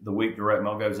is the week direct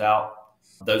mail goes out,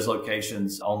 those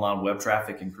locations' online web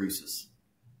traffic increases.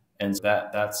 And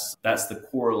that's the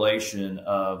correlation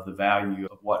of the value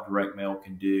of what direct mail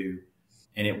can do.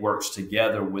 And it works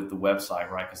together with the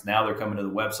website, right? Because now they're coming to the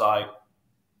website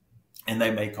and they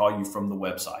may call you from the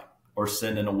website or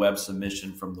send in a web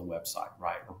submission from the website,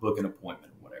 right? Or book an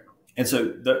appointment or whatever. And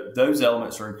so those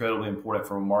elements are incredibly important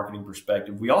from a marketing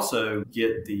perspective. We also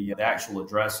get the actual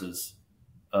addresses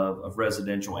of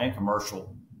residential and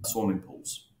commercial swimming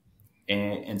pools.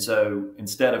 And so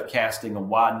instead of casting a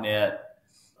wide net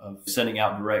of sending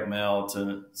out direct mail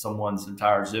to someone's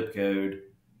entire zip code,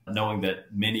 knowing that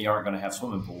many aren't going to have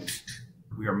swimming pools,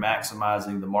 we are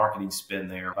maximizing the marketing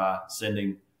spend there by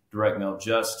sending direct mail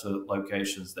just to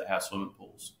locations that have swimming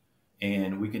pools.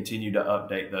 And we continue to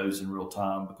update those in real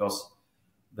time because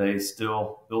they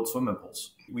still build swimming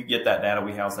pools. We get that data,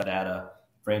 we house that data.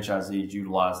 Franchisees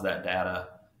utilize that data,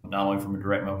 not only from a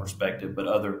direct mail perspective, but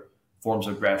other forms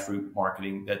of grassroots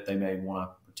marketing that they may want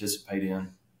to participate in.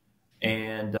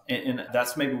 And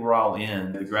that's maybe where I'll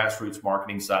end. The grassroots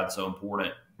marketing side is so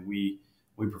important. We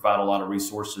provide a lot of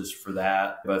resources for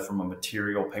that, both from a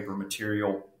paper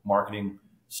material marketing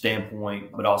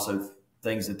standpoint, but also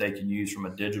things that they can use from a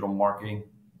digital marketing.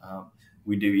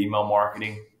 We do email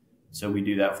marketing, so we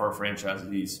do that for our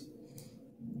franchisees,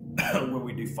 where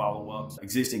we do follow-ups.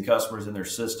 Existing customers in their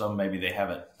system, maybe they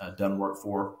haven't done work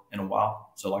for in a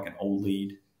while, so like an old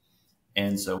lead.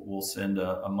 And so we'll send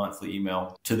a monthly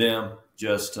email to them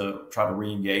just to try to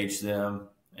re-engage them,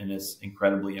 and it's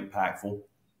incredibly impactful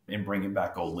in bringing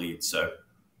back old leads. So,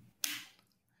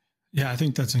 yeah, I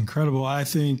think that's incredible. I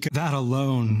think that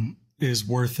alone is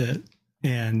worth it.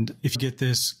 And if you get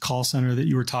this call center that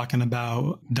you were talking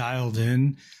about dialed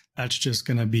in, that's just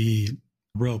going to be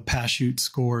a real pass shoot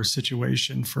score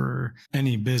situation for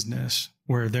any business,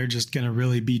 where they're just going to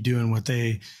really be doing what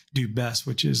they do best,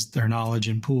 which is their knowledge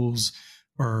in pools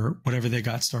or whatever they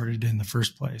got started in the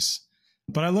first place.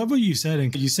 But I love what you said,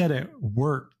 and you said it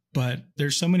worked, but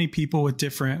there's so many people with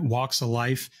different walks of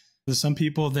life. There's some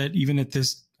people that even at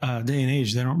this day and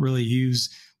age, they don't really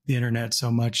use the internet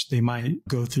so much. They might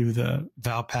go through the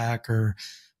Valpak or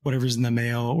whatever's in the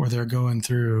mail, or they're going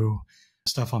through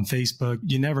stuff on Facebook.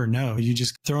 You never know. You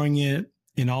just throwing it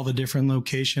in all the different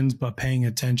locations, but paying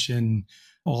attention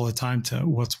all the time to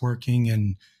what's working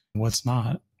and what's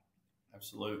not.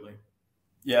 Absolutely.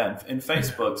 Yeah. And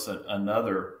Facebook's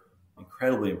another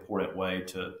incredibly important way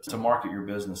to market your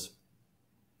business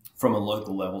from a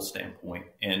local level standpoint.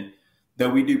 And though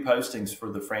we do postings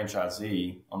for the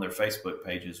franchisee on their Facebook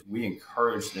pages, we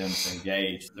encourage them to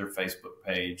engage their Facebook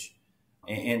page,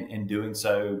 and doing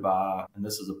so by, and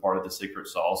this is a part of the secret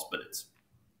sauce, but it's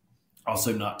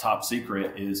also not top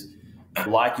secret, is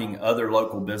liking other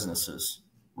local businesses,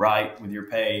 right, with your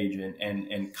page,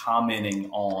 and commenting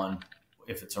on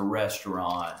if it's a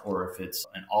restaurant or if it's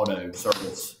an auto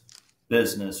service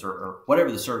business or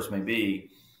whatever the service may be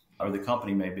or the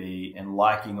company may be, and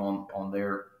liking on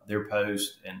their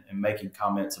post and making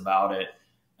comments about it.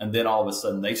 And then all of a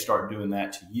sudden they start doing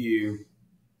that to you.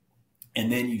 And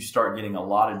then you start getting a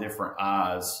lot of different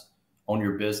eyes on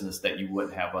your business that you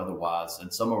wouldn't have otherwise.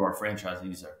 And some of our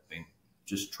franchisees have been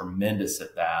just tremendous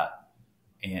at that.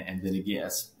 And then again,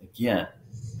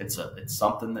 it's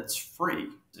something that's free.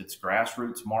 It's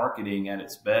grassroots marketing at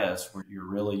its best, where you're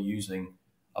really using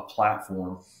a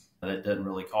platform that doesn't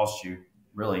really cost you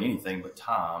really anything but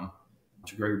time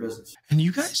to grow your business. And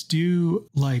you guys do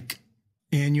like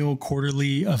annual,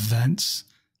 quarterly events,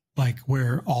 like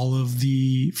where all of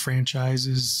the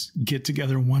franchises get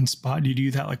together in one spot? Do you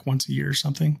do that like once a year or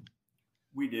something?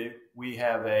 We do. We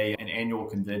have an annual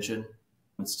convention.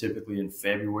 It's typically in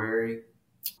February.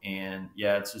 And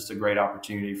yeah, it's just a great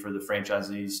opportunity for the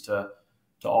franchisees to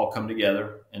all come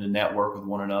together and to network with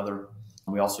one another.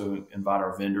 We also invite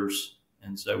our vendors.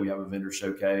 And so we have a vendor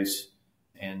showcase.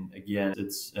 And again,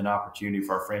 it's an opportunity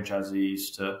for our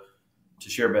franchisees to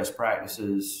share best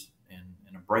practices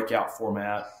in a breakout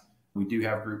format. We do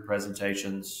have group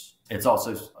presentations. It's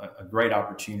also a great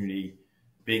opportunity,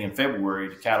 being in February,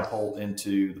 to catapult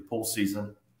into the pool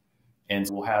season. And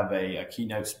we'll have a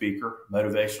keynote speaker,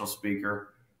 motivational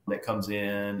speaker, that comes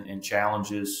in and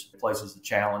places the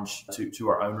challenge to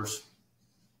our owners.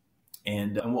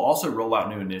 And we'll also roll out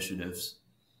new initiatives.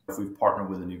 If we've partnered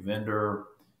with a new vendor,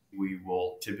 we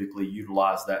will typically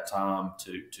utilize that time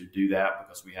to do that,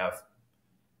 because we have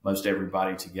most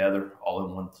everybody together all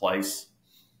in one place.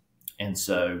 And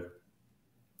so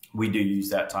we do use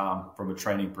that time from a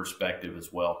training perspective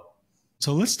as well.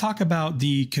 So let's talk about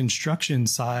the construction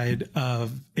side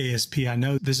of ASP. I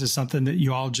know this is something that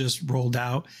you all just rolled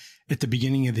out at the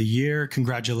beginning of the year.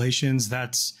 Congratulations.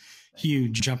 That's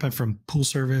huge. Jumping from pool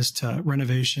service to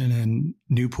renovation and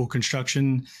new pool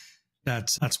construction.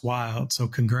 That's wild. So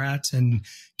congrats. And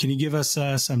can you give us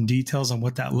some details on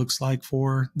what that looks like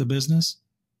for the business?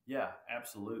 Yeah,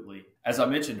 absolutely. As I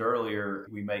mentioned earlier,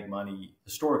 we make money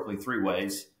historically three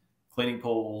ways: cleaning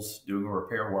pools, doing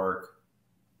repair work,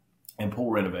 and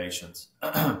pool renovations.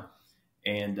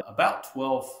 And about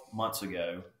 12 months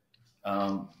ago,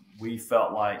 we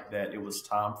felt like that it was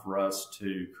time for us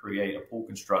to create a pool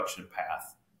construction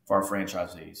path for our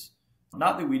franchisees.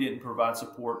 Not that we didn't provide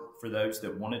support for those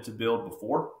that wanted to build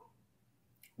before.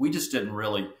 We just didn't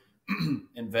really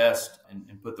invest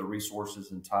and put the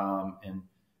resources and time and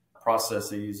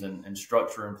processes and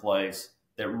structure in place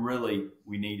that really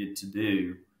we needed to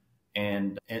do.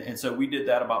 And so we did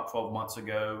that about 12 months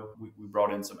ago. We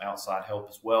brought in some outside help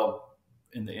as well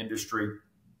in the industry.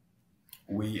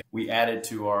 We added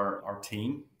to our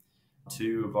team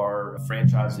two of our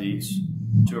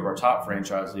top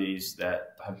franchisees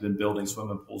that have been building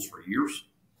swimming pools for years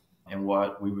and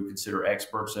what we would consider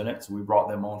experts in it. So we brought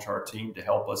them onto our team to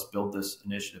help us build this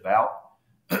initiative out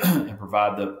and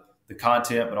provide the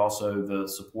content, but also the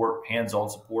support, hands-on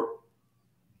support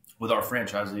with our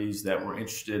franchisees that were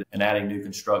interested in adding new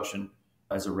construction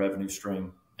as a revenue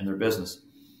stream in their business.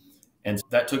 And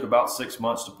that took about 6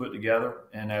 months to put together.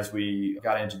 And as we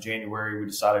got into January, we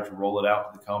decided to roll it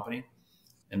out to the company.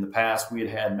 In the past, we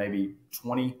had maybe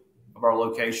 20 of our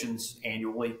locations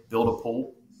annually build a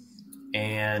pool.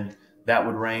 And that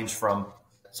would range from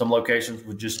some locations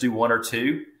would just do 1 or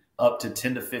 2 up to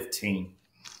 10 to 15.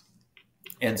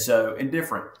 And so in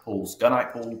different pools,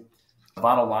 gunite pool,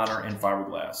 vinyl liner, and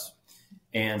fiberglass.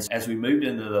 And as we moved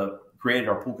into created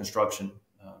our pool construction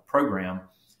program,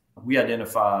 we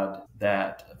identified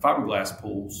that fiberglass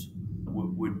pools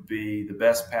would be the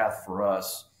best path for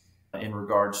us in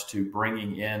regards to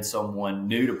bringing in someone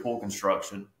new to pool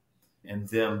construction and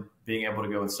them being able to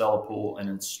go and sell a pool and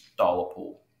install a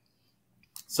pool.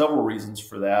 Several reasons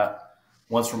for that.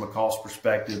 One's from a cost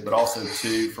perspective, but also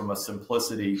two, from a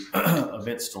simplicity of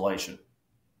installation.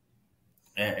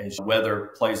 And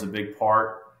weather plays a big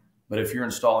part. But if you're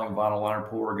installing a vinyl liner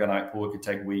pool or a gunite pool, it could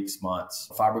take weeks, months.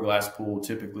 A fiberglass pool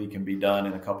typically can be done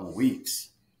in a couple of weeks.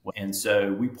 And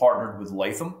so we partnered with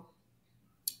Latham,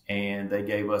 and they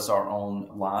gave us our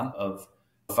own line of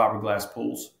fiberglass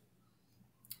pools.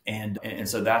 And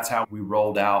so that's how we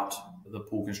rolled out the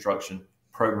pool construction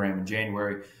program in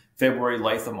January. February,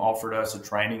 Latham offered us a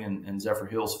training in Zephyr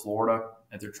Hills, Florida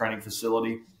at their training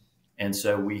facility. And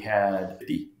so we had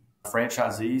 50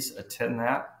 franchisees attend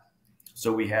that.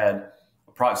 So we had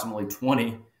approximately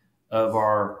 20 of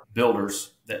our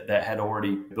builders that had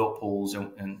already built pools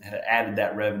and had added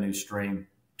that revenue stream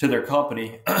to their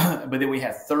company. But then we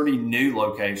had 30 new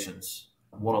locations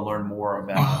want to learn more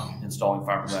about installing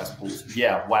fiberglass pools.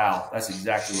 Yeah, wow, that's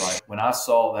exactly right. When I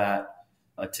saw that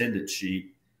attendance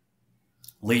sheet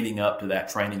leading up to that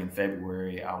training in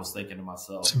February, I was thinking to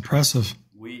myself, it's impressive.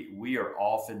 We are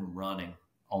off and running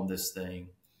on this thing.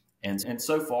 And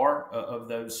so far, of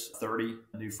those 30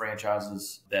 new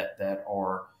franchises that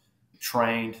are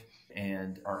trained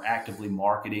and are actively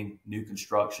marketing new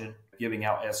construction, giving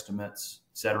out estimates,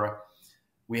 et cetera,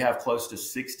 we have close to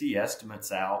 60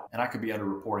 estimates out. And I could be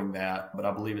underreporting that, but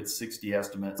I believe it's 60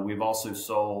 estimates. We've also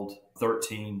sold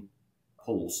 13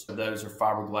 pools. Those are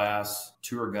fiberglass,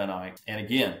 2 are gunite. And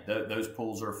again, those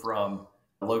pools are from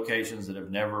locations that have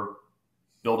never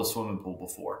built a swimming pool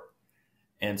before.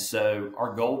 And so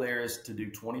our goal there is to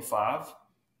do 25.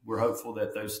 We're hopeful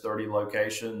that those 30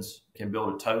 locations can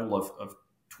build a total of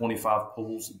 25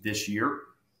 pools this year.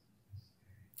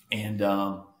 And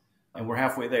we're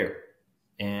halfway there.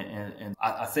 And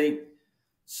I think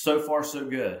so far so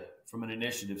good from an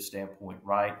initiative standpoint,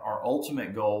 right? Our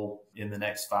ultimate goal in the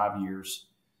next 5 years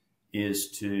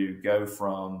is to go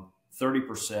from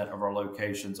 30% of our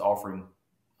locations offering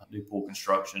new pool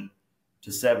construction to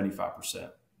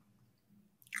 75%.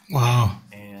 Wow.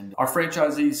 And our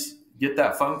franchisees get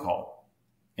that phone call.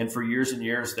 And for years and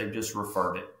years, they've just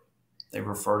referred it. They've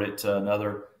referred it to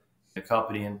another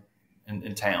company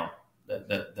in town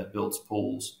that builds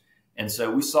pools. And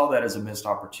so we saw that as a missed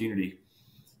opportunity.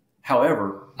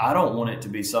 However, I don't want it to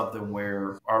be something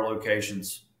where our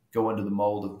locations go into the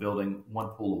mold of building 1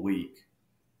 pool a week.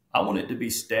 I want it to be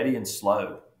steady and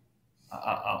slow.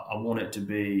 I want it to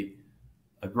be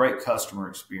a great customer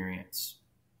experience.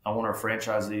 I want our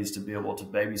franchisees to be able to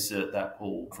babysit that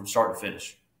pool from start to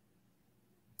finish.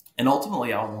 And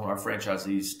ultimately, I want our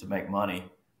franchisees to make money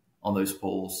on those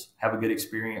pools, have a good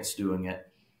experience doing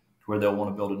it to where they'll want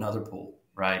to build another pool,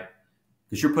 right?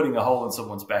 Because you're putting a hole in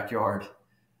someone's backyard.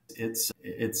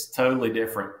 It's totally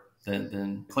different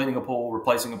than cleaning a pool,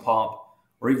 replacing a pump,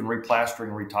 or even replastering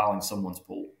and retiling someone's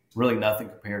pool. Really nothing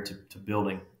compared to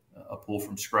building a pool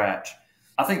from scratch.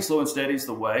 I think slow and steady is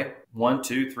the way. 1,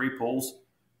 2, 3 pools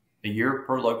a year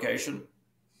per location.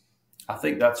 I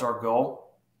think that's our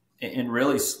goal. And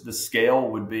really the scale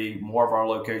would be more of our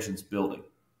locations building.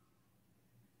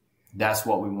 That's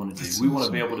what we want to do. We want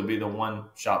to be able to be the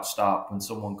one-stop shop when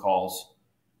someone calls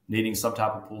needing some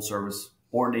type of pool service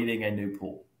or needing a new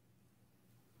pool.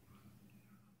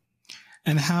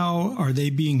 And how are they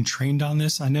being trained on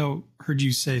this? Heard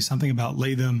you say something about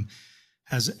Latham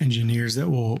has engineers that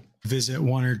will visit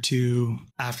one or two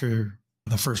after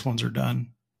the first ones are done.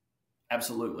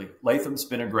 Absolutely. Latham's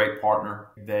been a great partner.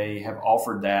 They have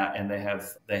offered that, and they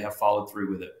have followed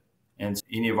through with it. And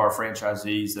any of our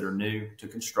franchisees that are new to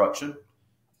construction,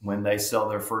 when they sell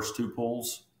their first two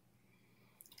pools,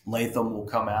 Latham will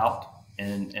come out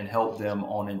and help them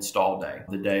on install day,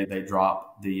 the day they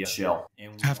drop the shell.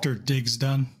 And after dig's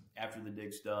done? After the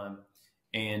dig's done.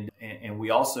 And we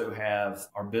also have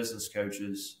our business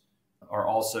coaches are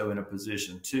also in a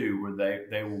position too, where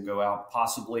they will go out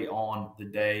possibly on the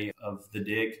day of the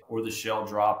dig or the shell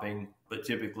dropping. But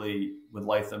typically with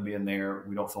Latham being there,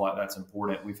 we don't feel like that's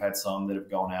important. We've had some that have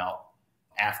gone out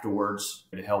afterwards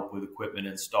to help with equipment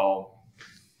install.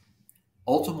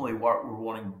 Ultimately, what we're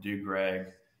wanting to do, Greg,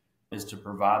 is to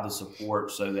provide the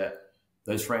support so that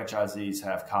those franchisees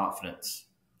have confidence.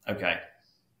 Okay,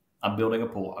 I'm building a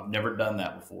pool. I've never done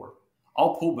that before.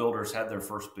 All pool builders had their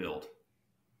first build,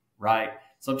 right?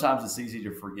 Sometimes it's easy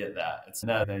to forget that. It's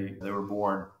no, they were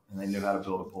born and they knew how to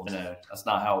build a pool. No, that's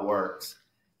not how it works.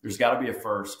 There's got to be a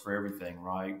first for everything,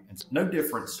 right? And no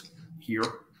difference here.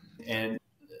 And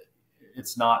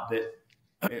it's not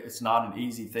an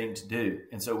easy thing to do.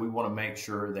 And so we want to make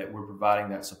sure that we're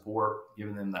providing that support,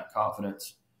 giving them that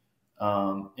confidence.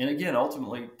 And again,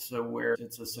 ultimately, so where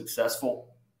it's a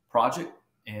successful project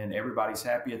and everybody's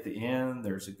happy at the end,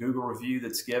 there's a Google review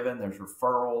that's given, there's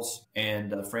referrals,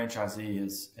 and the franchisee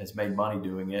has made money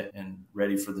doing it and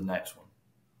ready for the next one.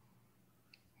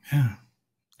 Yeah.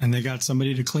 And they got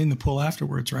somebody to clean the pool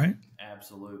afterwards, right?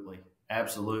 Absolutely.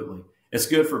 Absolutely. It's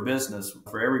good for business.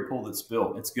 For every pool that's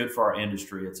built, it's good for our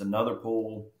industry. It's another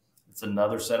pool. It's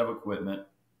another set of equipment.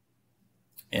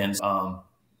 And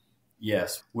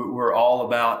yes, we're all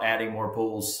about adding more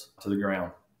pools to the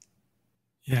ground.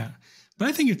 Yeah. But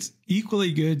I think it's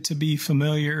equally good to be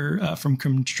familiar from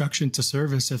construction to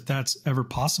service, if that's ever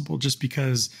possible, just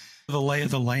because of the lay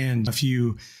of the land. If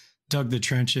you dug the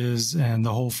trenches and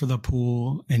the hole for the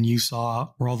pool and you saw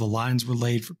where all the lines were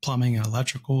laid for plumbing and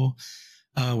electrical,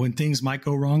 when things might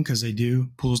go wrong, because they do,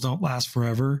 pools don't last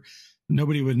forever,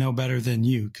 nobody would know better than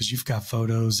you because you've got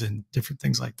photos and different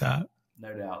things like that.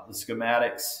 No doubt. The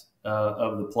schematics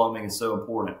of the plumbing is so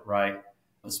important, right?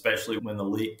 Especially when the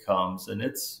leak comes, and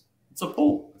it's a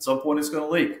pool. At some point, it's going to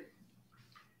leak.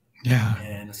 Yeah.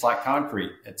 And it's like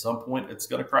concrete. At some point, it's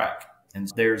going to crack. And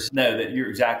that you're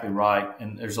exactly right.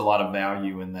 And there's a lot of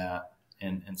value in that.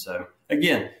 And so,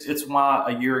 again, it's why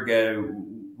a year ago,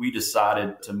 we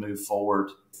decided to move forward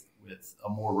with a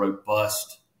more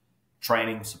robust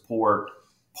training support.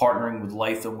 Partnering with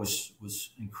Latham was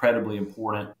incredibly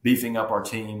important. Beefing up our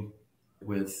team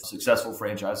with successful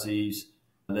franchisees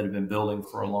that have been building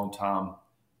for a long time.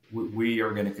 We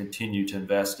are going to continue to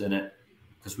invest in it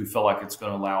because we feel like it's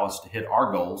going to allow us to hit our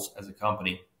goals as a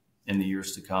company in the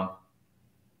years to come.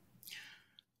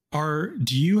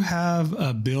 Do you have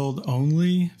a build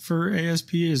only for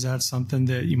ASP? Is that something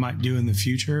that you might do in the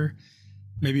future?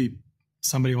 Maybe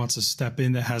somebody wants to step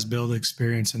in that has build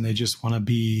experience and they just want to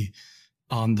be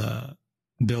on the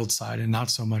build side and not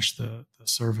so much the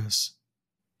service.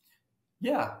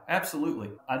 Yeah,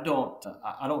 absolutely. I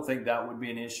don't think that would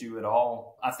be an issue at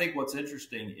all. I think what's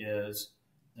interesting is,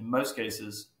 in most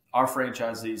cases, our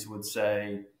franchisees would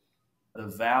say the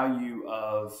value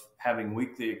of having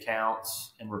weekly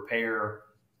accounts and repair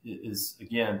is,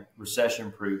 again,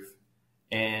 recession-proof,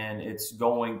 and it's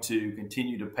going to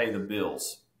continue to pay the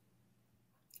bills.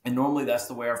 And normally that's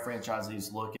the way our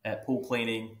franchisees look at pool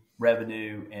cleaning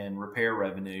revenue and repair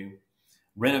revenue.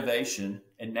 Renovation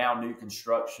and now new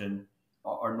construction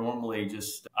are normally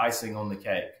just icing on the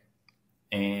cake.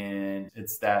 And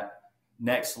it's that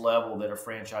next level that a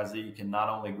franchisee can not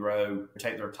only grow,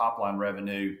 take their top line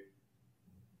revenue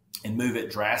and move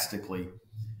it drastically,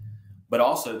 but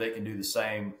also they can do the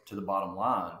same to the bottom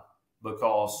line,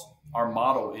 because our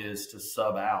model is to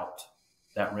sub out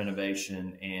that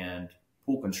renovation and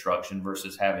pool construction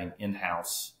versus having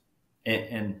in-house.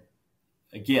 And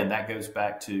again, that goes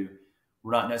back to,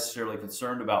 we're not necessarily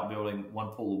concerned about building one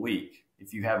pool a week.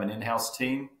 If you have an in-house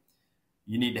team,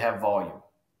 you need to have volume.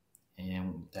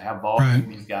 And to have volume,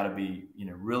 right, you've got to be,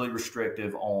 really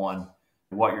restrictive on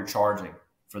what you're charging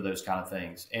for those kind of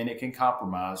things. And it can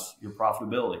compromise your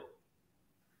profitability.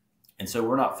 And so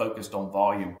we're not focused on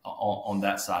volume on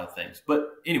that side of things. But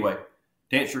anyway,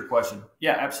 to answer your question,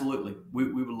 yeah, absolutely.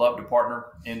 We would love to partner,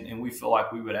 and we feel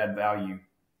like we would add value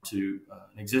to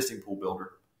an existing pool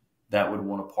builder that would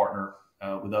want to partner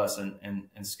with us and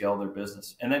scale their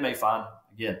business. And they may find,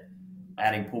 again,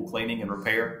 adding pool cleaning and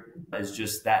repair is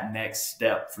just that next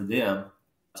step for them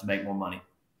to make more money.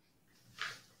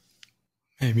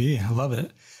 Maybe. I love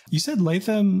it. You said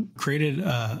Latham created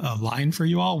a line for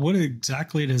you all. What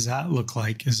exactly does that look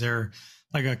like? Is there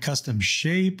like a custom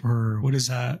shape, or what does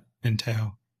that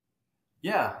entail?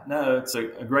 Yeah, no, it's a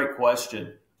great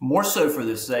question. More so for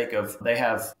the sake of they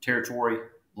have territory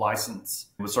license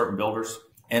with certain builders.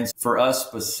 And for us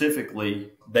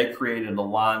specifically, they created a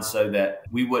line so that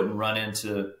we wouldn't run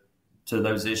into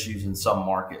those issues in some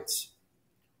markets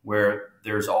where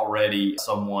there's already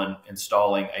someone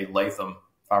installing a Latham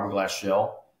fiberglass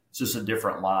shell. It's just a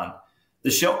different line.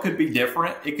 The shell could be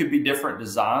different. It could be different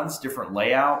designs, different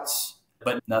layouts,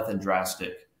 but nothing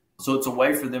drastic. So it's a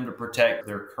way for them to protect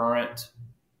their current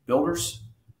builders,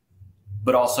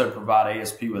 but also provide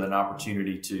ASP with an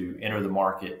opportunity to enter the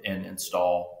market and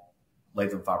install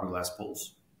Latham fiberglass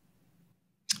pools.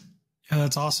 Yeah,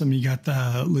 that's awesome. You got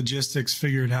the logistics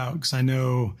figured out, because I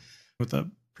know with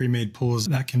the pre-made pools,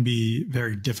 that can be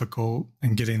very difficult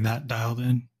in getting that dialed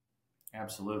in.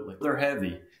 Absolutely. They're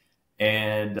heavy,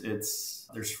 and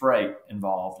there's freight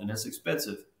involved, and it's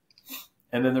expensive.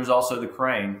 And then there's also the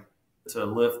crane to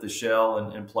lift the shell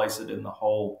and place it in the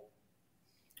hole.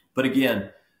 But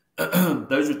again,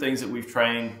 those are things that we've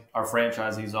trained our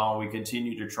franchisees on. We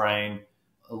continue to train.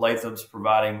 Latham's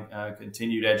providing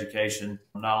continued education,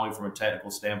 not only from a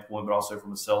technical standpoint, but also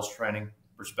from a sales training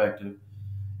perspective.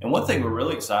 And one thing we're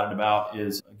really excited about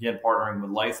is, again, partnering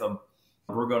with Latham.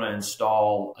 We're going to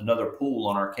install another pool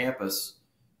on our campus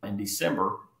in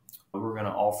December. We're going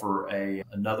to offer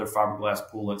another fiberglass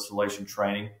pool installation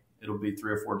training. It'll be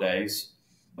 3 or 4 days.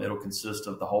 It'll consist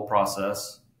of the whole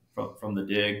process from the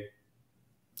dig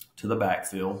to the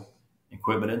backfill,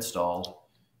 equipment installed.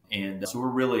 And so we're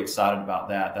really excited about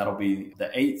that. That'll be the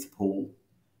 8th pool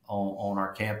on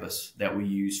our campus that we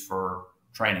use for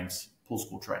trainings, pool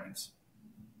school trainings.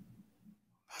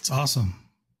 That's awesome.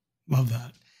 Love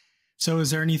that. So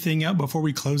is there anything else before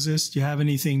we close this? Do you have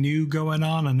anything new going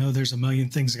on? I know there's a million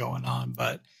things going on,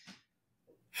 but.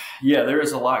 Yeah, there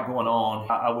is a lot going on.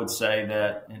 I would say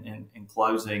that in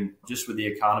closing, just with the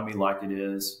economy like it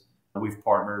is, we've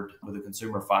partnered with a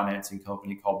consumer financing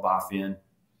company called BuyFin,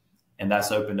 and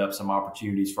that's opened up some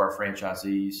opportunities for our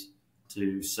franchisees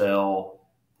to sell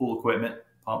pool equipment,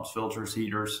 pumps, filters,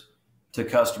 heaters to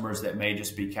customers that may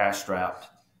just be cash strapped,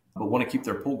 but want to keep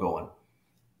their pool going.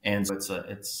 And so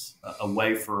it's a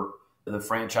way for the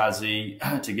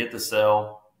franchisee to get the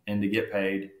sale and to get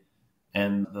paid,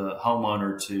 and the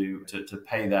homeowner to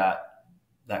pay that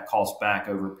cost back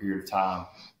over a period of time.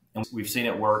 And we've seen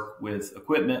it work with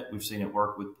equipment. We've seen it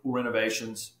work with pool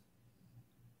renovations.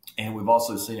 And we've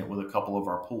also seen it with a couple of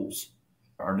our pools,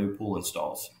 our new pool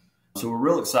installs. So we're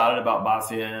real excited about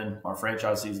BuyFin. Our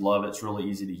franchisees love it. It's really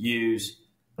easy to use.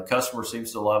 The customer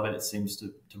seems to love it. It seems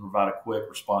to provide a quick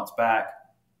response back,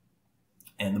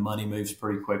 and the money moves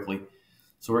pretty quickly.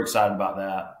 So we're excited about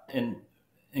that. And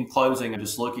in closing,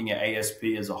 just looking at ASP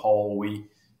as a whole,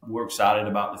 we're excited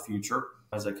about the future.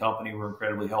 As a company, we're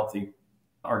incredibly healthy.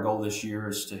 Our goal this year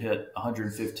is to hit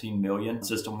 115 million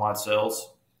system-wide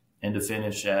sales and to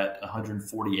finish at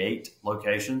 148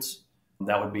 locations.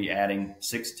 That would be adding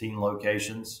 16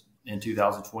 locations in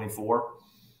 2024.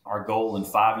 Our goal in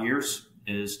 5 years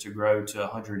is to grow to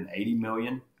 180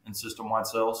 million in system-wide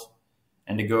sales,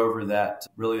 and to go over that,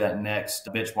 really that next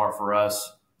benchmark for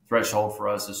us, threshold for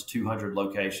us, is 200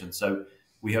 locations. So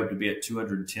we hope to be at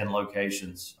 210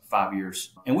 locations 5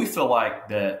 years. And we feel like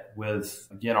that with,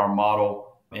 again, our model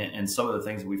and some of the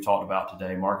things that we've talked about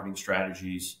today, marketing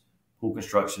strategies, pool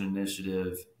construction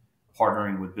initiative,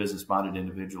 partnering with business-minded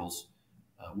individuals,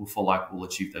 we feel like we'll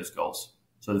achieve those goals.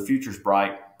 So the future's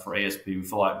bright for ASP. We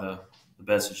feel like the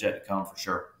best is yet to come for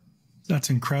sure. That's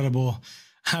incredible.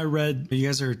 I read you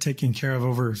guys are taking care of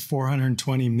over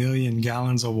 420 million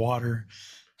gallons of water.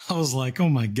 I was like, oh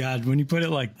my God, when you put it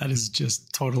like that, is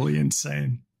just totally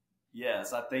insane.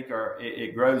 Yes, I think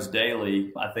it grows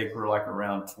daily. I think we're like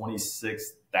around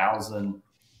 26,000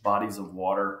 bodies of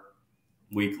water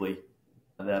weekly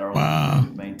that are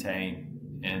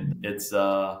maintained. And it's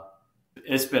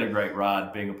been a great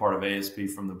ride being a part of ASP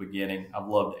from the beginning. I've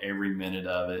loved every minute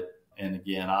of it. And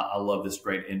again, I love this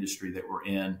great industry that we're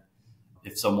in.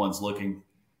 If someone's looking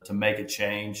to make a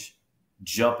change,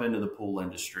 jump into the pool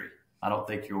industry. I don't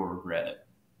think you'll regret it.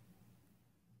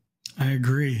 I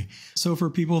agree. So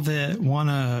for people that want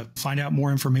to find out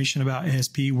more information about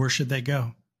ASP, where should they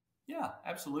go? Yeah,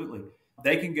 absolutely.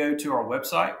 They can go to our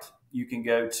website. You can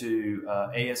go to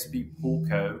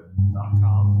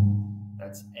asppoolco.com.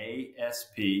 That's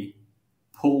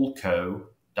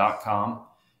asppoolco.com.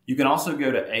 You can also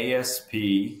go to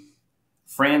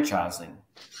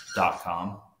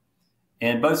recession-franchising.com.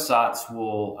 And both sites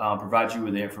will provide you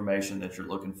with the information that you're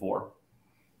looking for.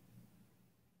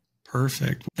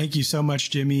 Perfect. Thank you so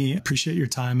much, Jimmie. Appreciate your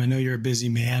time. I know you're a busy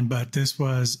man, but this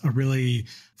was a really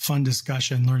fun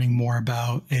discussion, learning more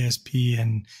about ASP.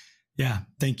 And yeah,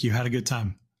 thank you. Had a good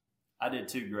time. I did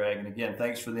too, Greg. And again,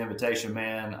 thanks for the invitation,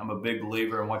 man. I'm a big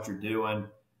believer in what you're doing.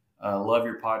 Love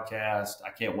your podcast.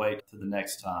 I can't wait to the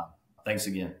next time. Thanks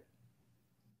again.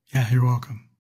 Yeah, you're welcome.